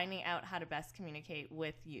 finding out how to best communicate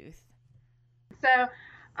with youth? So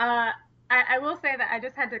I will say that I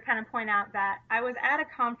just had to kind of point out that I was at a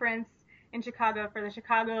conference in Chicago for the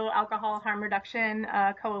Chicago Alcohol Harm Reduction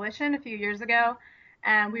Coalition a few years ago,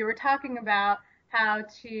 and we were talking about how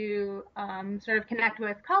to sort of connect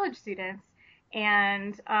with college students,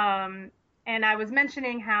 and I was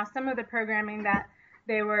mentioning how some of the programming that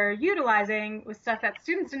they were utilizing was stuff that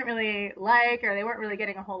students didn't really like, or they weren't really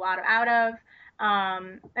getting a whole lot out of,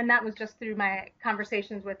 and that was just through my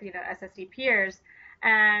conversations with SSD peers.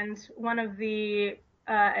 And one of the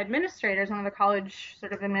administrators, one of the college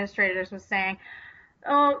sort of administrators, was saying,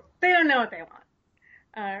 "Oh, they don't know what they want,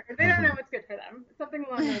 or they don't know what's good for them." Something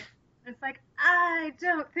along those lines. It's like, I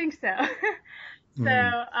don't think so.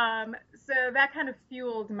 So that kind of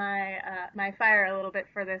fueled my fire a little bit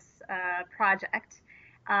for this project.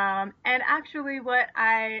 And actually, what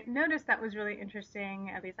I noticed that was really interesting,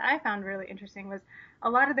 at least I found really interesting, was a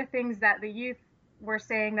lot of the things that the youth were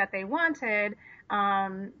saying that they wanted.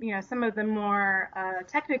 Some of the more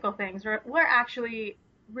technical things were actually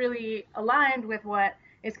really aligned with what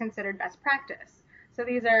is considered best practice. So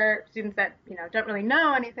these are students that, don't really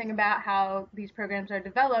know anything about how these programs are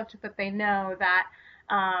developed, but they know that,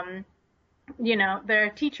 their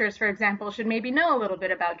teachers, for example, should maybe know a little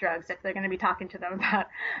bit about drugs if they're going to be talking to them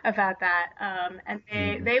about that. And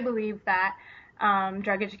they believe that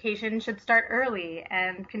drug education should start early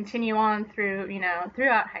and continue on through,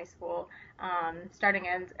 throughout high school, starting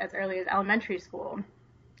as early as elementary school.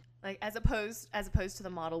 Like, as opposed to the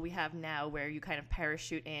model we have now, where you kind of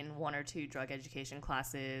parachute in 1 or 2 drug education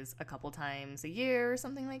classes a couple times a year or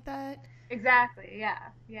something like that. Exactly. Yeah.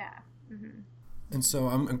 Mm-hmm. And so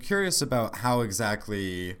I'm curious about how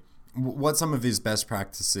exactly, what some of these best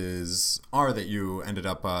practices are that you ended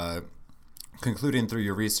up concluding through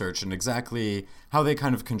your research, and exactly how they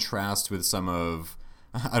kind of contrast with some of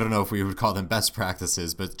I don't know if we would call them best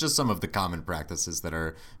practices, but just some of the common practices that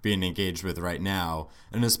are being engaged with right now,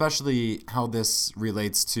 and especially how this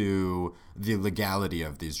relates to the legality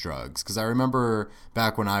of these drugs. Because I remember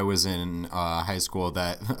back when I was in high school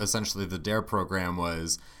that essentially the DARE program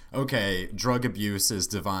was, okay, drug abuse is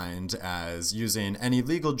defined as using any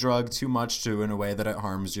legal drug too much to in a way that it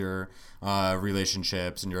harms your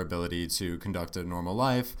relationships and your ability to conduct a normal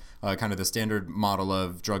life, kind of the standard model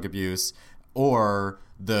of drug abuse, or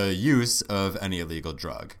the use of any illegal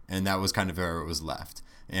drug. And that was kind of where it was left.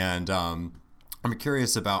 And I'm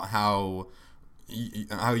curious about how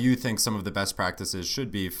you think some of the best practices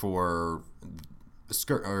should be for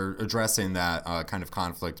or addressing that kind of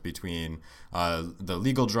conflict between the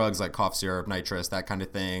legal drugs like cough syrup, nitrous, that kind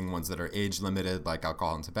of thing, ones that are age limited like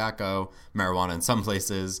alcohol and tobacco, marijuana in some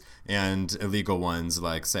places, and illegal ones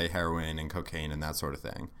like, say, heroin and cocaine and that sort of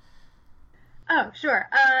thing. Oh, sure.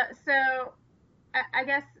 So I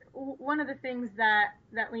guess one of the things that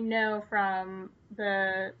we know from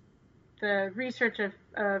the research of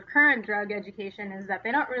current drug education is that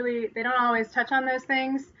they don't always touch on those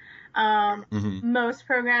things. Most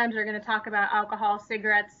programs are going to talk about alcohol,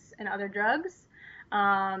 cigarettes, and other drugs.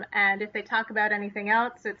 And if they talk about anything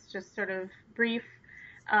else, it's just sort of brief.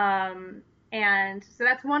 And so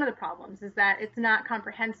that's one of the problems, is that it's not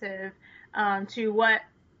comprehensive to what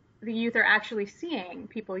the youth are actually seeing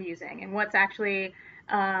people using and what's actually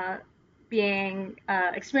being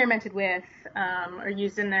experimented with or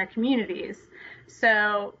used in their communities.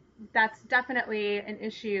 So that's definitely an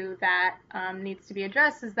issue that needs to be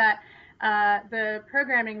addressed, is that the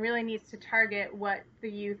programming really needs to target what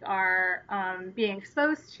the youth are being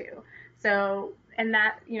exposed to. So, and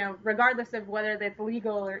that, regardless of whether that's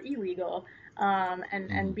legal or illegal,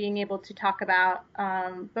 and being able to talk about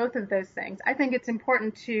both of those things. I think it's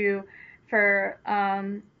important for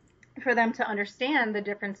them to understand the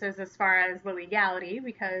differences as far as the legality,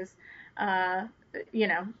 because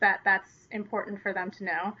that's important for them to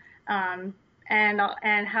know,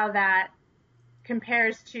 and how that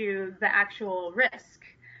compares to the actual risk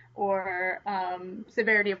or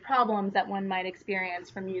severity of problems that one might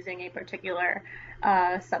experience from using a particular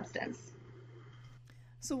substance.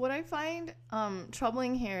 So what I find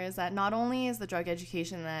troubling here is that not only is the drug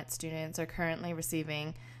education that students are currently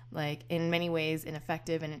receiving, like, in many ways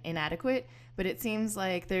ineffective and inadequate, but it seems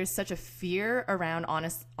like there's such a fear around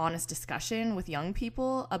honest discussion with young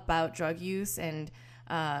people about drug use and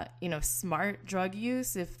smart drug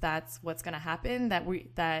use, if that's what's going to happen,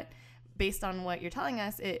 that based on what you're telling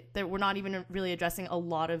us, that we're not even really addressing a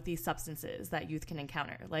lot of these substances that youth can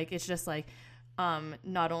encounter. Like, it's just like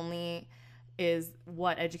not only is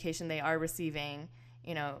what education they are receiving,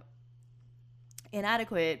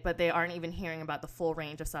 inadequate, but they aren't even hearing about the full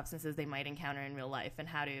range of substances they might encounter in real life and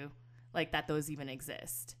how to, that those even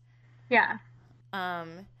exist. Yeah.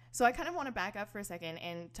 So I kind of want to back up for a second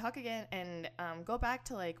and talk again and go back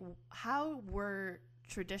to, how were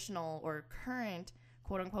traditional or current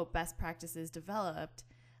quote-unquote best practices developed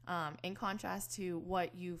in contrast to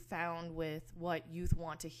what you found with what youth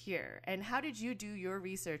want to hear? And how did you do your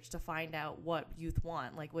research to find out what youth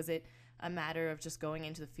want? Was it a matter of just going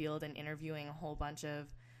into the field and interviewing a whole bunch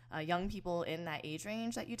of young people in that age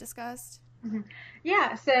range that you discussed? Mm-hmm.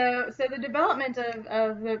 Yeah, so the development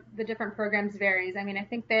of the different programs varies. I mean, I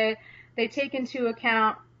think they take into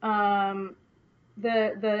account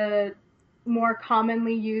the more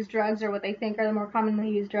commonly used drugs, or what they think are the more commonly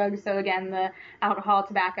used drugs. So again, the alcohol,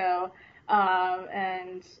 tobacco,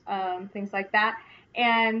 and things like that.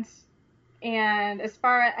 And as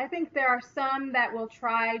far as, I think there are some that will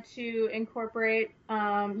try to incorporate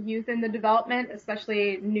youth in the development,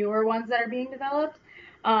 especially newer ones that are being developed.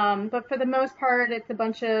 But for the most part, it's a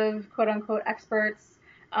bunch of quote unquote experts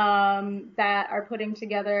that are putting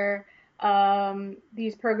together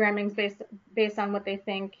these programmings based on what they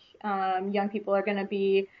think young people are going to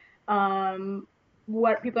be,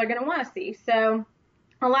 what people are going to want to see. So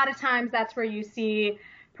a lot of times that's where you see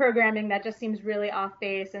programming that just seems really off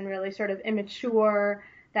base and really sort of immature,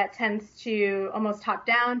 that tends to almost talk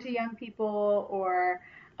down to young people, or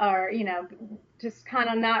just kind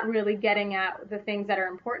of not really getting at the things that are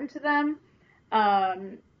important to them.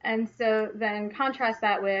 And so then contrast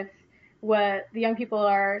that with what the young people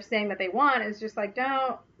are saying that they want, is just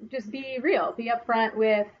don't just be real, be upfront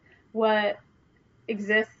with what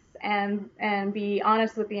exists, and be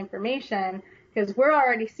honest with the information, because we're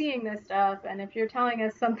already seeing this stuff, and if you're telling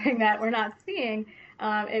us something that we're not seeing,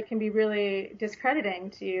 it can be really discrediting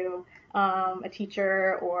to a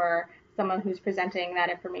teacher or someone who's presenting that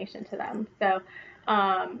information to them. So,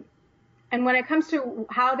 and when it comes to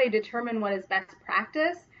how they determine what is best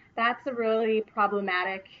practice, that's a really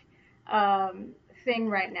problematic thing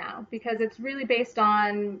right now, because it's really based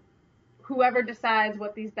on whoever decides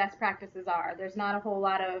what these best practices are. There's not a whole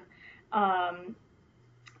lot of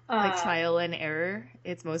like trial and error.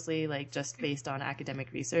 It's mostly like just based on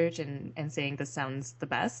academic research and saying this sounds the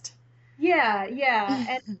best. Yeah.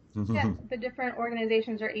 And the different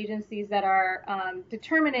organizations or agencies that are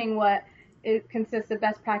determining what it consists of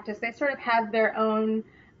best practice, they sort of have their own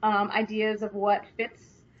ideas of what fits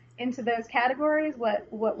into those categories, what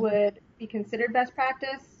would be considered best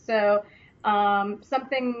practice. So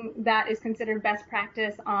something that is considered best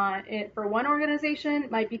practice on it for one organization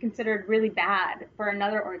might be considered really bad for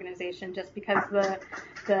another organization, just because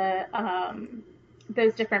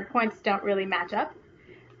those different points don't really match up.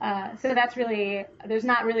 So that's really, there's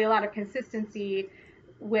not really a lot of consistency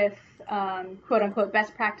with quote unquote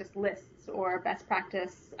best practice lists or best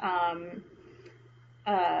practice,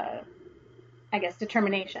 I guess,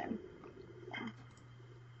 determination.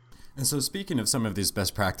 And so speaking of some of these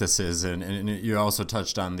best practices, and you also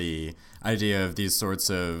touched on the idea of these sorts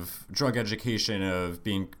of drug education, of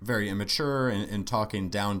being very immature and talking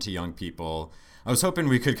down to young people, I was hoping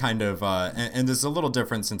we could kind of, and this is a little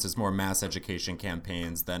different since it's more mass education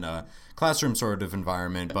campaigns than a classroom sort of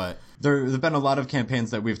environment, but there have been a lot of campaigns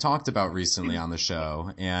that we've talked about recently on the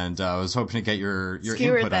show, and I was hoping to get your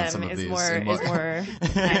input on some of these. Is more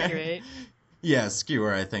accurate. Yeah,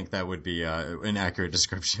 skewer, I think that would be an accurate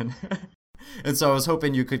description. And so I was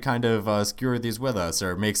hoping you could kind of skewer these with us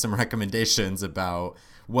or make some recommendations about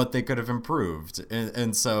what they could have improved.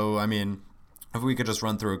 And so, I mean, if we could just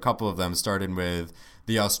run through a couple of them, starting with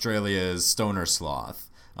the Australia's stoner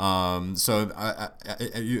sloth. So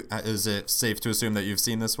is it safe to assume that you've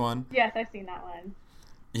seen this one? Yes, I've seen that one.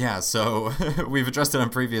 Yeah, so we've addressed it on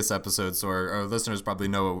previous episodes, so our listeners probably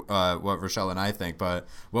know what Rachelle and I think, but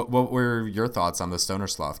what were your thoughts on the Stoner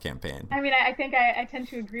Sloth campaign? I mean, I think I tend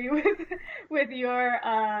to agree with your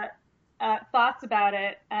thoughts about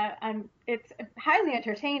it. It's highly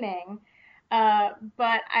entertaining,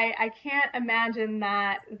 but I can't imagine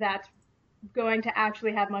that that's going to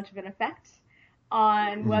actually have much of an effect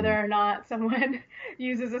on whether or not someone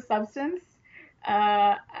uses a substance.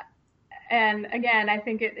 And again, I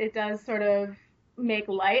think it does sort of make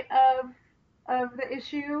light of the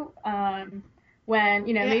issue when,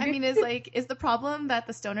 you know, maybe. I mean, is the problem that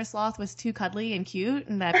the stoner sloth was too cuddly and cute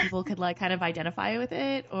and that people could like kind of identify with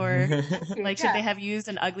it? Or like, should they have used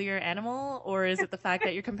an uglier animal? Or is it the fact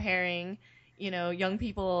that you're comparing, you know, young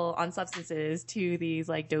people on substances to these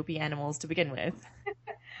like dopey animals to begin with?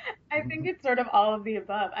 I think it's sort of all of the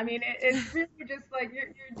above. I mean, it's really just like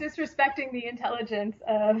you're disrespecting the intelligence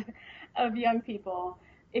of young people.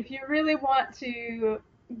 If you really want to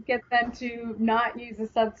get them to not use a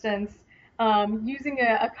substance, using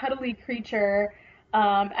a cuddly creature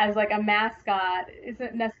as like a mascot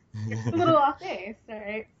isn't necessarily, it's a little off base,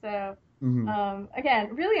 right? So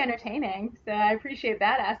again, really entertaining. So I appreciate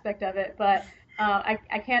that aspect of it, but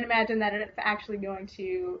I can't imagine that it's actually going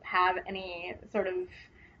to have any sort of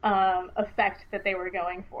effect that they were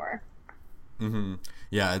going for. Mm-hmm.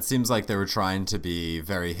 Yeah, it seems like they were trying to be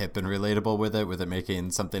very hip and relatable with it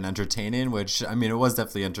making something entertaining, which, I mean, it was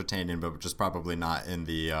definitely entertaining, but just probably not in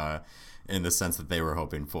the sense that they were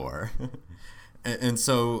hoping for. And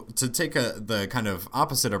so to take the kind of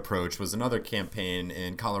opposite approach was another campaign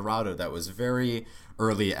in Colorado that was very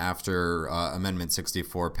early after Amendment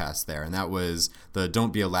 64 passed there, and that was the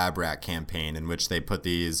Don't Be a Lab Rat campaign, in which they put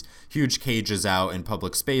these huge cages out in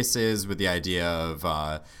public spaces with the idea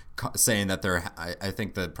of saying that I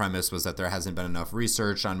think the premise was that there hasn't been enough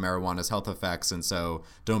research on marijuana's health effects, and so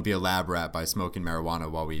don't be a lab rat by smoking marijuana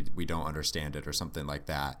while we don't understand it, or something like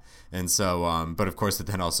that. And so, but of course it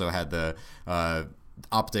then also had the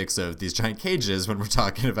optics of these giant cages when we're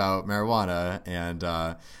talking about marijuana, and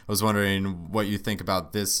I was wondering what you think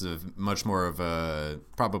about this, of much more of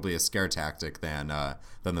probably a scare tactic than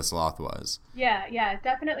the sloth was. Yeah,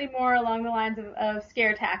 definitely more along the lines of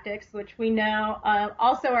scare tactics, which we know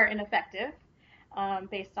also are ineffective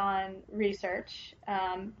based on research.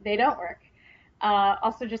 They don't work.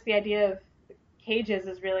 Also, just the idea of cages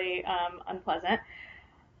is really unpleasant.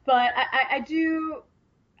 But I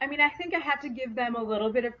think I have to give them a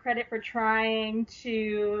little bit of credit for trying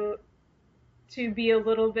to be a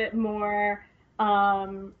little bit more,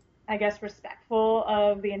 I guess, respectful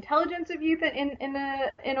of the intelligence of youth in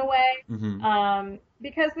a way. Mm-hmm.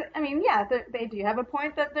 Because, I mean, yeah, they do have a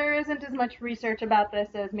point that there isn't as much research about this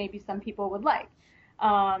as maybe some people would like.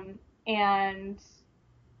 And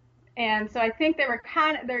so I think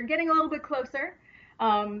they're getting a little bit closer.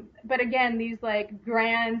 But again, these like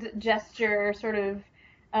grand gesture sort of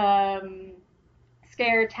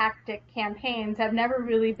scare tactic campaigns have never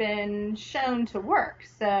really been shown to work.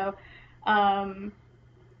 So,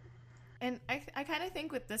 and I kind of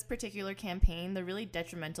think with this particular campaign, the really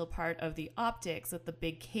detrimental part of the optics of the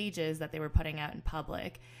big cages that they were putting out in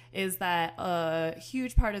public is that a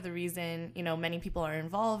huge part of the reason, many people are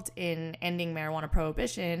involved in ending marijuana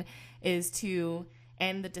prohibition is to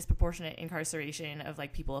end the disproportionate incarceration of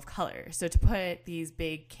like people of color. So to put these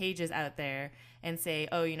big cages out there and say,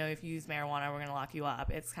 oh, if you use marijuana, we're going to lock you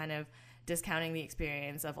up. It's kind of discounting the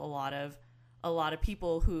experience of a lot of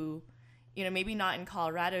people who, maybe not in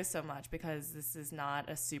Colorado so much because this is not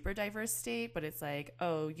a super diverse state, but it's like,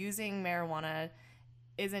 oh, using marijuana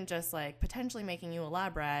isn't just like potentially making you a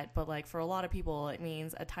lab rat, but like for a lot of people, it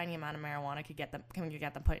means a tiny amount of marijuana can get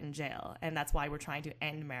them put in jail. And that's why we're trying to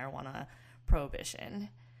end marijuana prohibition.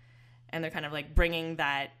 And they're kind of like bringing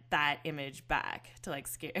that image back to like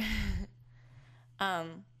scare.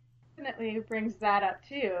 Definitely brings that up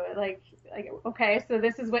too. Like, okay, so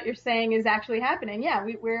this is what you're saying is actually happening. Yeah,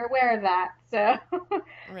 we're aware of that. So,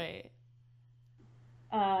 right.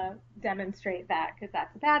 Demonstrate that because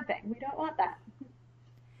that's a bad thing. We don't want that.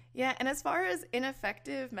 Yeah, and as far as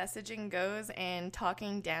ineffective messaging goes and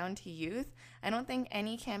talking down to youth, I don't think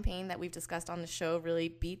any campaign that we've discussed on the show really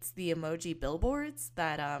beats the emoji billboards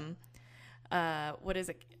that what is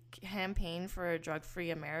it? Campaign for a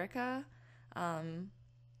Drug-Free America.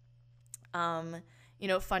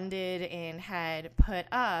 Funded and had put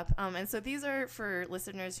up. And so these are, for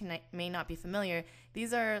listeners who may not be familiar,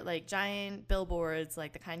 these are like giant billboards,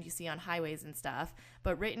 like the kind you see on highways and stuff,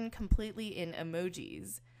 but written completely in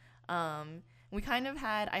emojis. During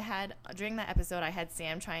that episode, I had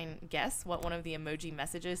Sam try and guess what one of the emoji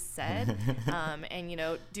messages said.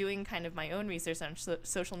 And, doing kind of my own research on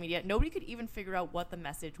social media, nobody could even figure out what the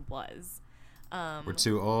message was. We're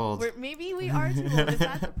too old. Maybe we are too old. Is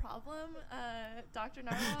that the problem, Dr.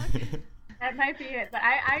 Narloch? That might be it. But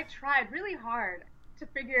I tried really hard to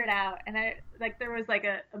figure it out, and there was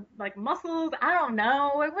like muscles. I don't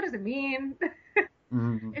know. What does it mean?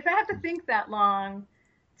 Mm-hmm. If I have to think that long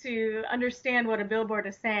to understand what a billboard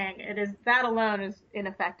is saying, that alone is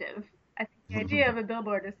ineffective. I think the idea of a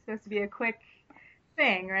billboard is supposed to be a quick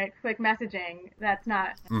thing, right? Quick messaging. That's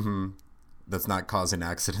not. Mm-hmm. That's not causing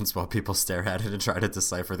accidents while people stare at it and try to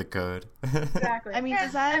decipher the code. Exactly. I mean,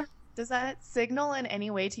 does that signal in any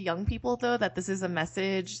way to young people, though, that this is a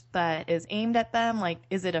message that is aimed at them? Like,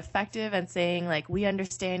 is it effective and saying, like, we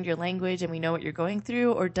understand your language and we know what you're going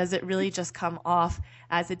through? Or does it really just come off,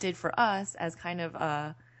 as it did for us, as kind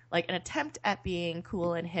of like an attempt at being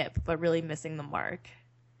cool and hip, but really missing the mark?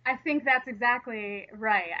 I think that's exactly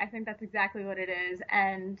right. I think that's exactly what it is.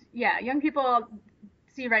 And, yeah, young people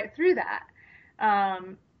see right through that.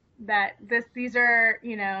 These are,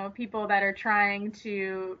 people that are trying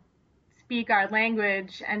to speak our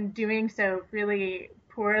language and doing so really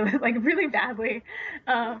poorly, like really badly.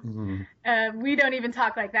 We don't even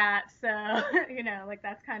talk like that. So,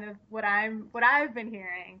 that's kind of what I've been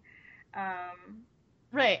hearing.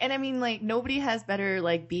 Right. And I mean, like, nobody has better,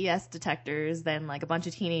 like, BS detectors than, like, a bunch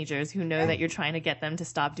of teenagers who know that you're trying to get them to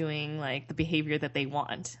stop doing, like, the behavior that they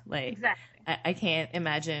want. Like, exactly. I can't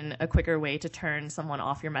imagine a quicker way to turn someone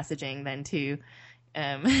off your messaging than to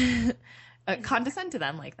condescend to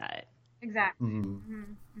them like that. Exactly. Mm-hmm.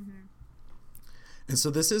 Mm-hmm. And so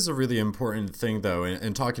this is a really important thing, though,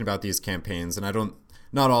 in talking about these campaigns, and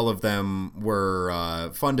not all of them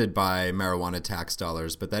were funded by marijuana tax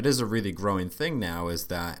dollars, but that is a really growing thing now, is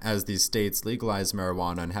that as these states legalize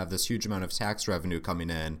marijuana and have this huge amount of tax revenue coming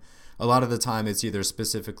in, a lot of the time it's either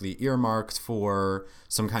specifically earmarked for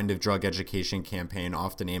some kind of drug education campaign,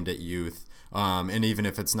 often aimed at youth. And even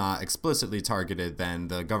if it's not explicitly targeted, then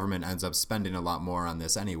the government ends up spending a lot more on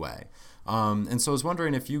this anyway. And so I was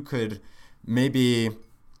wondering if you could maybe...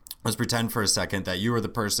 Let's pretend for a second that you were the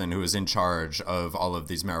person who was in charge of all of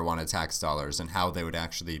these marijuana tax dollars and how they would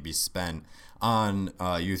actually be spent on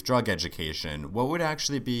youth drug education. What would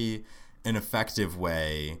actually be an effective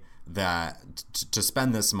way to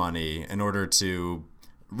spend this money in order to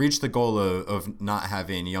reach the goal of not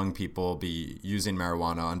having young people be using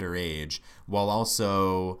marijuana underage, while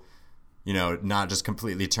also, not just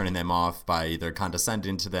completely turning them off by either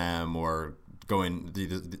condescending to them or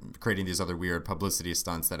creating these other weird publicity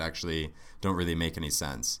stunts that actually don't really make any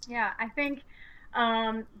sense? Yeah, I think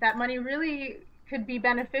that money really could be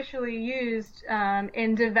beneficially used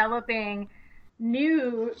in developing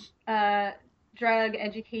new drug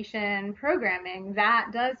education programming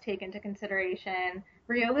that does take into consideration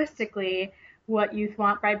realistically what youth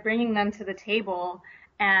want, by bringing them to the table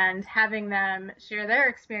and having them share their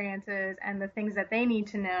experiences and the things that they need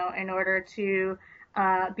to know in order to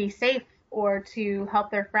be safe or to help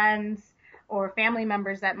their friends or family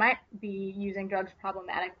members that might be using drugs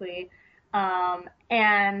problematically,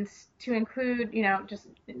 and to include, just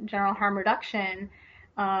general harm reduction,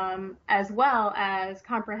 as well as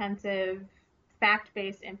comprehensive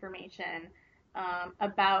fact-based information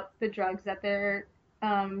about the drugs that they're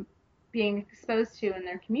being exposed to in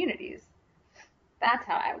their communities. That's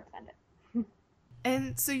how I would send it.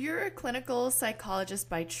 And so you're a clinical psychologist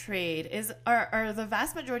by trade. Are the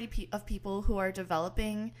vast majority of people who are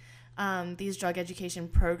developing these drug education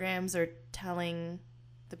programs or telling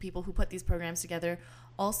the people who put these programs together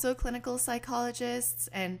also clinical psychologists?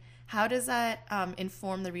 And how does that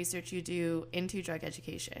inform the research you do into drug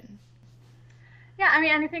education? Yeah,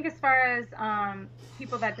 I think as far as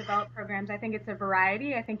people that develop programs, I think it's a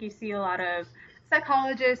variety. I think you see a lot of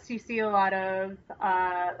psychologists, you see a lot of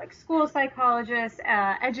like school psychologists,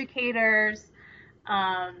 educators,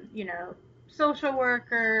 social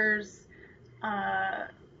workers,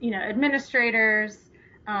 administrators,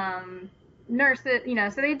 nurses,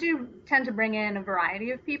 so they do tend to bring in a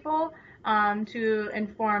variety of people to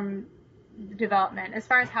inform development. As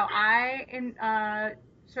far as how I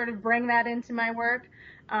sort of bring that into my work,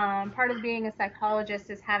 part of being a psychologist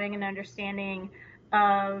is having an understanding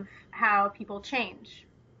of how people change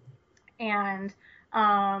and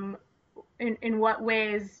in what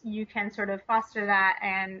ways you can sort of foster that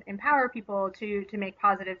and empower people to make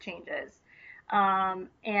positive changes.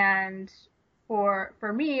 And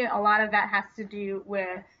for me, a lot of that has to do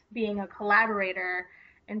with being a collaborator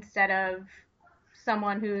instead of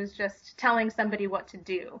someone who's just telling somebody what to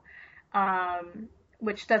do,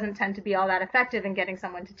 which doesn't tend to be all that effective in getting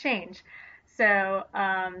someone to change. So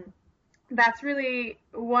that's really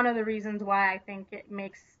one of the reasons why I think it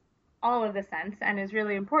makes all of the sense and is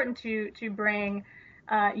really important to bring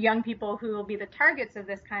young people who will be the targets of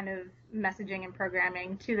this kind of messaging and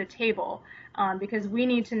programming to the table, because we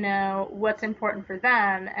need to know what's important for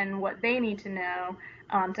them and what they need to know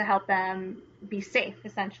to help them be safe,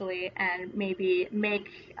 essentially, and maybe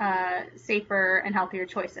make safer and healthier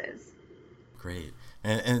choices. Great.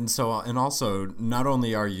 And also, not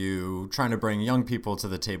only are you trying to bring young people to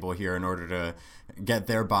the table here in order to get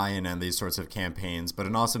their buy-in on these sorts of campaigns, but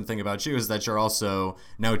an awesome thing about you is that you're also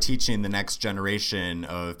now teaching the next generation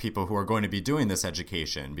of people who are going to be doing this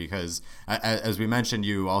education, because as we mentioned,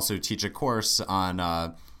 you also teach a course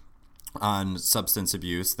on substance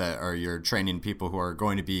abuse you're training people who are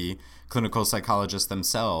going to be clinical psychologists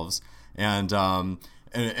themselves.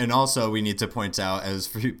 And also, we need to point out, as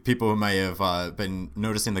for people who may have been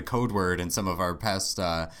noticing the code word in some of our past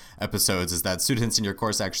episodes, is that students in your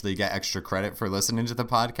course actually get extra credit for listening to the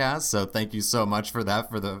podcast. So thank you so much for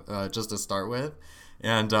that, just to start with.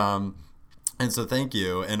 And so thank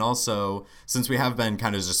you. And also, since we have been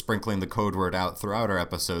kind of just sprinkling the code word out throughout our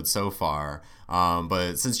episodes so far,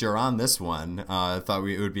 but since you're on this one, I thought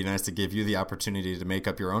it would be nice to give you the opportunity to make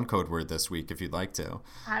up your own code word this week if you'd like to.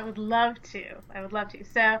 I would love to.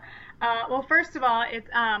 So, well, first of all,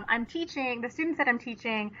 I'm teaching, the students that I'm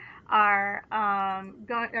teaching are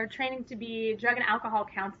training to be drug and alcohol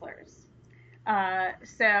counselors.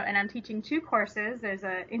 And I'm teaching 2 courses. There's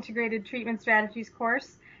an integrated treatment strategies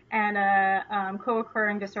course and a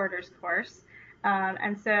co-occurring disorders course.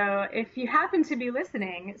 And so if you happen to be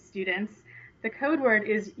listening, students, the code word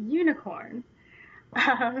is unicorn.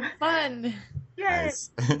 Fun.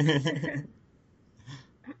 Yes. So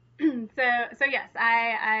yes,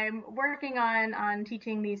 I'm working on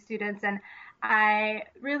teaching these students, and I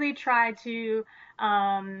really try to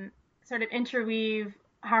sort of interweave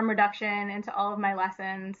harm reduction into all of my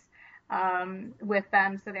lessons with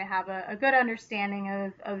them, so they have a good understanding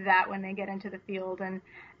of that when they get into the field, and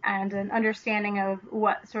an understanding of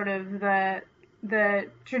what sort of the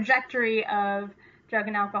trajectory of drug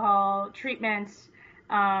and alcohol treatment,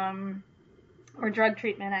 or drug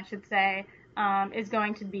treatment, I should say, is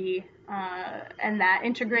going to be, and that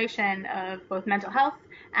integration of both mental health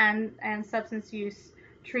and substance use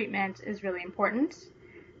treatment is really important.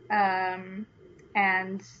 And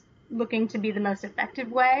looking to be the most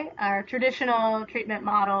effective way. Our traditional treatment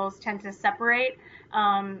models tend to separate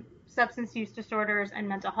substance use disorders and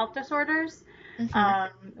mental health disorders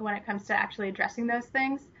when it comes to actually addressing those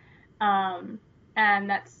things. And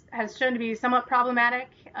that has shown to be somewhat problematic,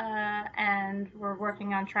 and we're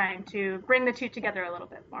working on trying to bring the two together a little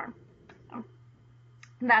bit more. So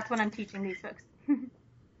that's what I'm teaching these folks.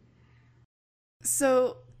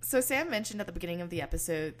 So Sam mentioned at the beginning of the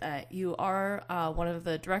episode that you are one of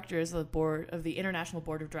the directors of the board of the International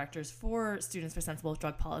Board of Directors for Students for Sensible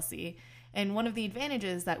Drug Policy. And one of the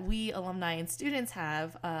advantages that we alumni and students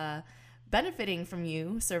have benefiting from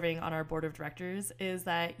you serving on our board of directors is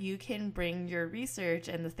that you can bring your research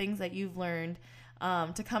and the things that you've learned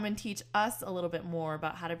to come and teach us a little bit more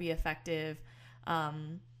about how to be effective,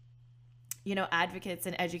 advocates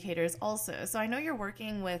and educators also. So I know you're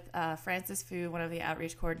working with Frances Fu, one of the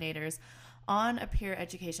outreach coordinators, on a peer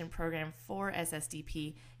education program for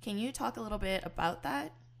SSDP. Can you talk a little bit about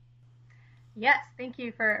that? Yes, thank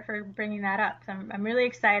you for bringing that up. So I'm really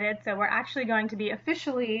excited. So we're actually going to be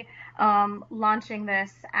officially launching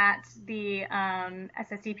this at the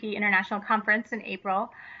SSDP International Conference in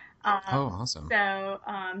April. Awesome. So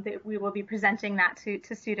we will be presenting that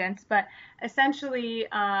to students. But essentially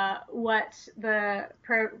what the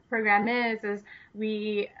program is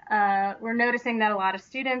we're noticing that a lot of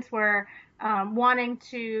students were wanting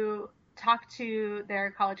to talk to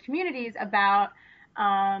their college communities about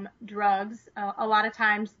drugs. A lot of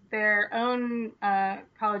times their own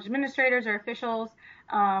college administrators or officials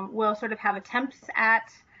will sort of have attempts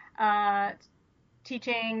at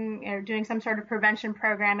teaching or doing some sort of prevention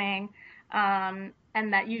programming, and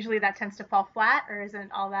that usually that tends to fall flat or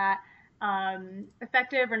isn't all that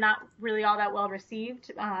effective or not really all that well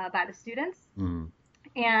received by the students.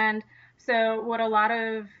 And so what a lot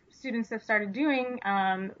of students have started doing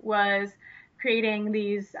was creating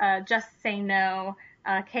these Just Say No,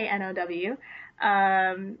 KNOW,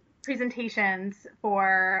 presentations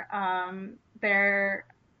for their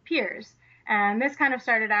peers. And this kind of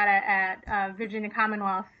started out at Virginia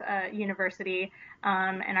Commonwealth University,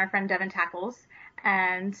 and our friend Devin Tackles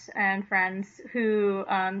and friends who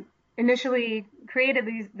initially created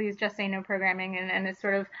these Just Say No programming, and it's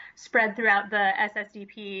sort of spread throughout the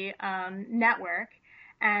SSDP network.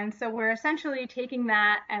 And so we're essentially taking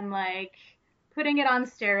that and putting it on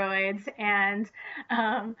steroids and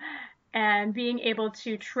being able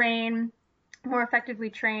to more effectively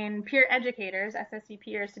train peer educators,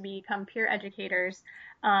 SSDPers, to become peer educators,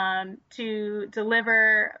 to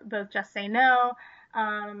deliver both Just Say No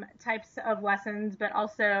types of lessons, but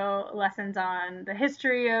also lessons on the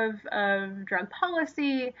history of drug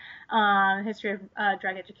policy, history of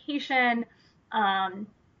drug education, and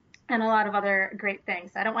a lot of other great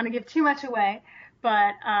things. I don't want to give too much away,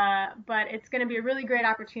 but it's going to be a really great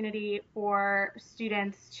opportunity for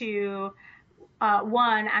students to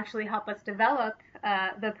one, actually help us develop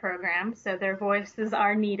the program, so their voices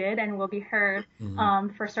are needed and will be heard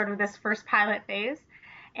for sort of this first pilot phase,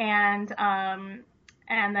 and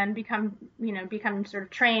then become sort of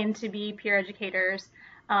trained to be peer educators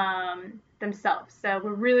themselves. So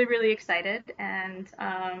we're really, really excited and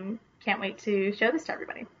can't wait to show this to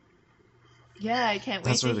everybody. Yeah, I can't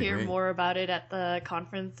wait to hear more about it at the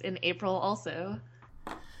conference in April also.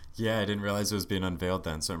 Yeah, I didn't realize it was being unveiled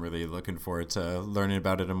then, so I'm really looking forward to learning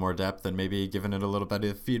about it in more depth and maybe giving it a little bit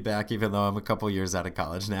of feedback, even though I'm a couple years out of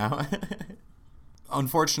college now.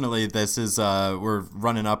 Unfortunately, this is we're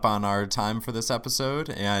running up on our time for this episode,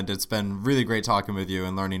 and it's been really great talking with you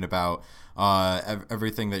and learning about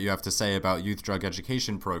everything that you have to say about youth drug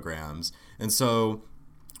education programs. And so,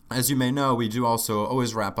 as you may know, we do also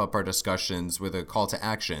always wrap up our discussions with a call to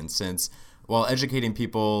action, since while educating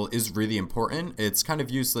people is really important, it's kind of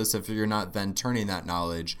useless if you're not then turning that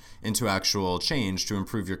knowledge into actual change to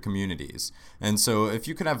improve your communities. And so if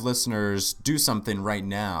you could have listeners do something right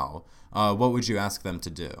now, what would you ask them to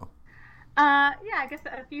do? I guess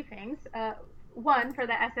a few things. One, for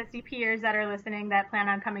the SSDPers that are listening that plan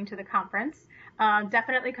on coming to the conference,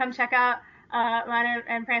 definitely come check out mine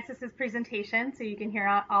and Frances's presentation so you can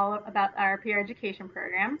hear all about our peer education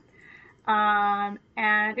program.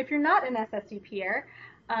 And if you're not an SSDPer,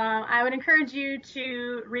 I would encourage you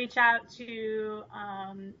to reach out to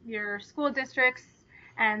your school districts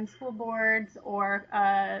and school boards or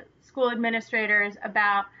school administrators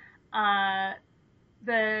about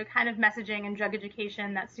the kind of messaging and drug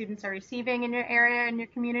education that students are receiving in your area and your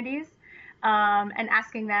communities, and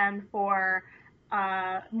asking them for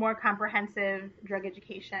more comprehensive drug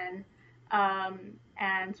education,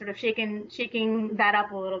 and sort of shaking that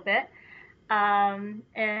up a little bit.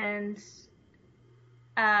 And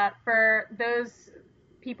for those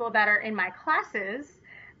people that are in my classes,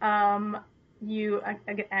 you,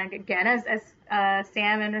 again, as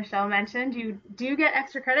Sam and Rachelle mentioned, you do get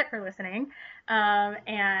extra credit for listening.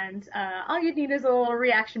 And all you need is a little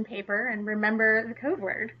reaction paper and remember the code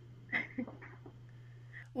word.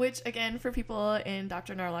 Which, again, for people in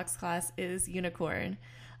Dr. Narloch's class is unicorn.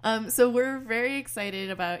 So we're very excited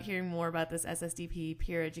about hearing more about this SSDP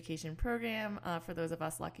peer education program for those of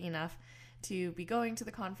us lucky enough to be going to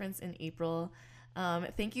the conference in April.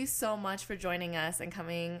 Thank you so much for joining us and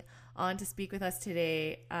coming on to speak with us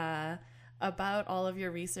today about all of your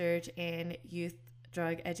research and youth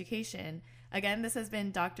drug education. Again, this has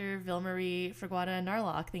been Dr. Vilmarie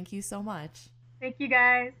Narloch. Thank you so much. Thank you,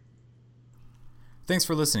 guys. Thanks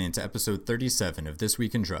for listening to episode 37 of This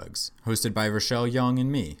Week in Drugs, hosted by Rachelle Young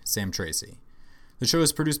and me, Sam Tracy. The show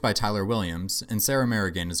is produced by Tyler Williams, and Sarah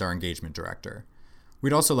Merrigan is our engagement director.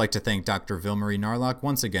 We'd also like to thank Dr. Vilmarie Narloch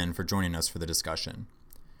once again for joining us for the discussion.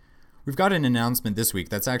 We've got an announcement this week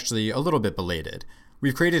that's actually a little bit belated.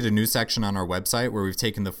 We've created a new section on our website where we've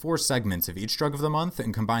taken the 4 segments of each drug of the month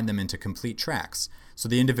and combined them into complete tracks. So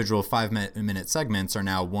the individual 5-minute segments are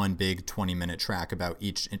now one big 20-minute track about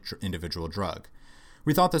each individual drug.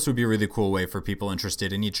 We thought this would be a really cool way for people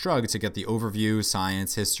interested in each drug to get the overview,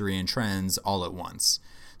 science, history, and trends all at once.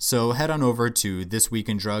 So head on over to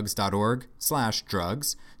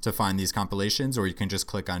thisweekindrugs.org/drugs to find these compilations, or you can just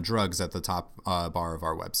click on drugs at the top bar of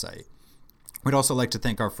our website. We'd also like to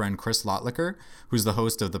thank our friend Chris Lotlicker, who's the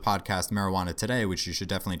host of the podcast Marijuana Today, which you should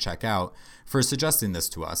definitely check out, for suggesting this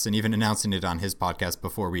to us and even announcing it on his podcast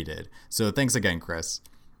before we did. So thanks again, Chris.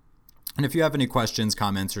 And if you have any questions,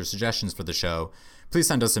 comments, or suggestions for the show, please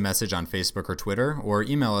send us a message on Facebook or Twitter, or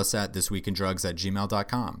email us at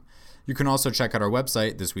thisweekindrugs@gmail.com. You can also check out our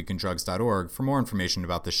website, thisweekindrugs.org, for more information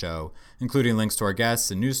about the show, including links to our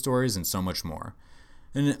guests and news stories and so much more.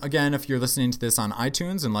 And again, if you're listening to this on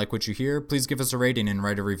iTunes and like what you hear, please give us a rating and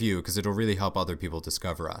write a review because it'll really help other people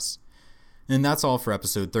discover us. And that's all for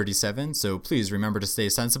episode 37, so please remember to stay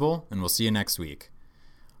sensible, and we'll see you next week.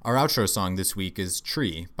 Our outro song this week is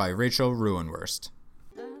Tree by Rachel Ruenwurst.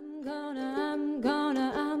 I'm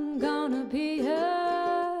gonna be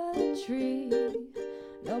a tree.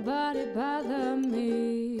 Nobody bother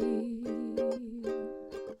me.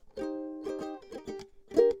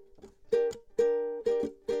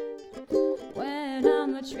 When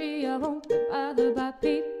I'm a tree, I won't be bothered by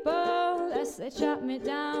people lest they chop me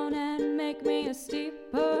down and make me a steeple.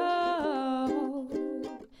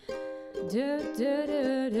 Do.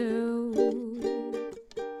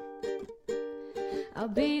 I'll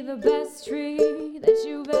be the best tree that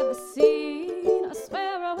you've ever seen. I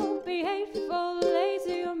swear I won't be hateful,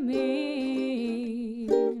 lazy, or mean.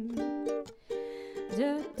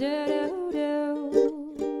 Do.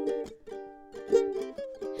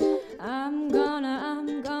 I'm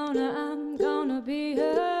gonna be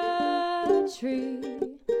a tree.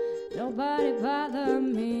 Nobody bother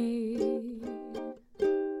me.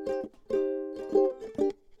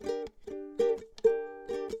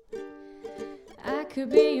 I could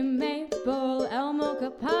be a maple, elm, oak, or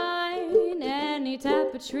pine. Any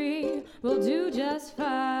type of tree will do just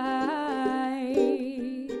fine.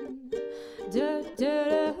 Do.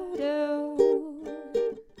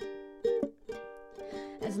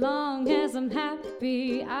 As long as I'm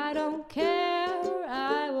happy, I don't care.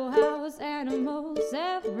 I will house animals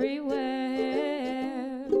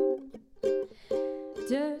everywhere.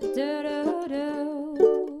 Do.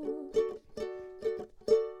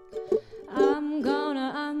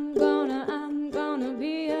 I'm gonna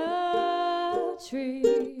be a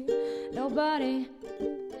tree.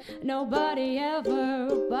 Nobody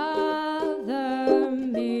ever bother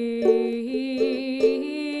me.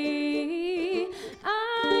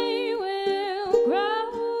 I will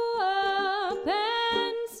grow up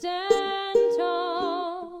and stand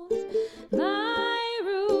tall. My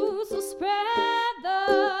roots will spread the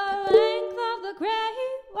length of the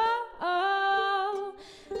great wall.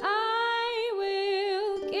 I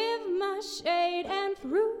will give my shade and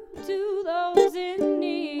fruit to those in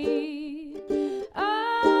need.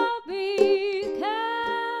 All because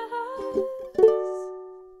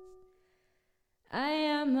I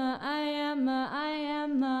am a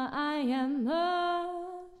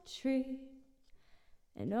tree,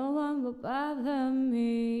 and no one will bother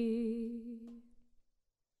me.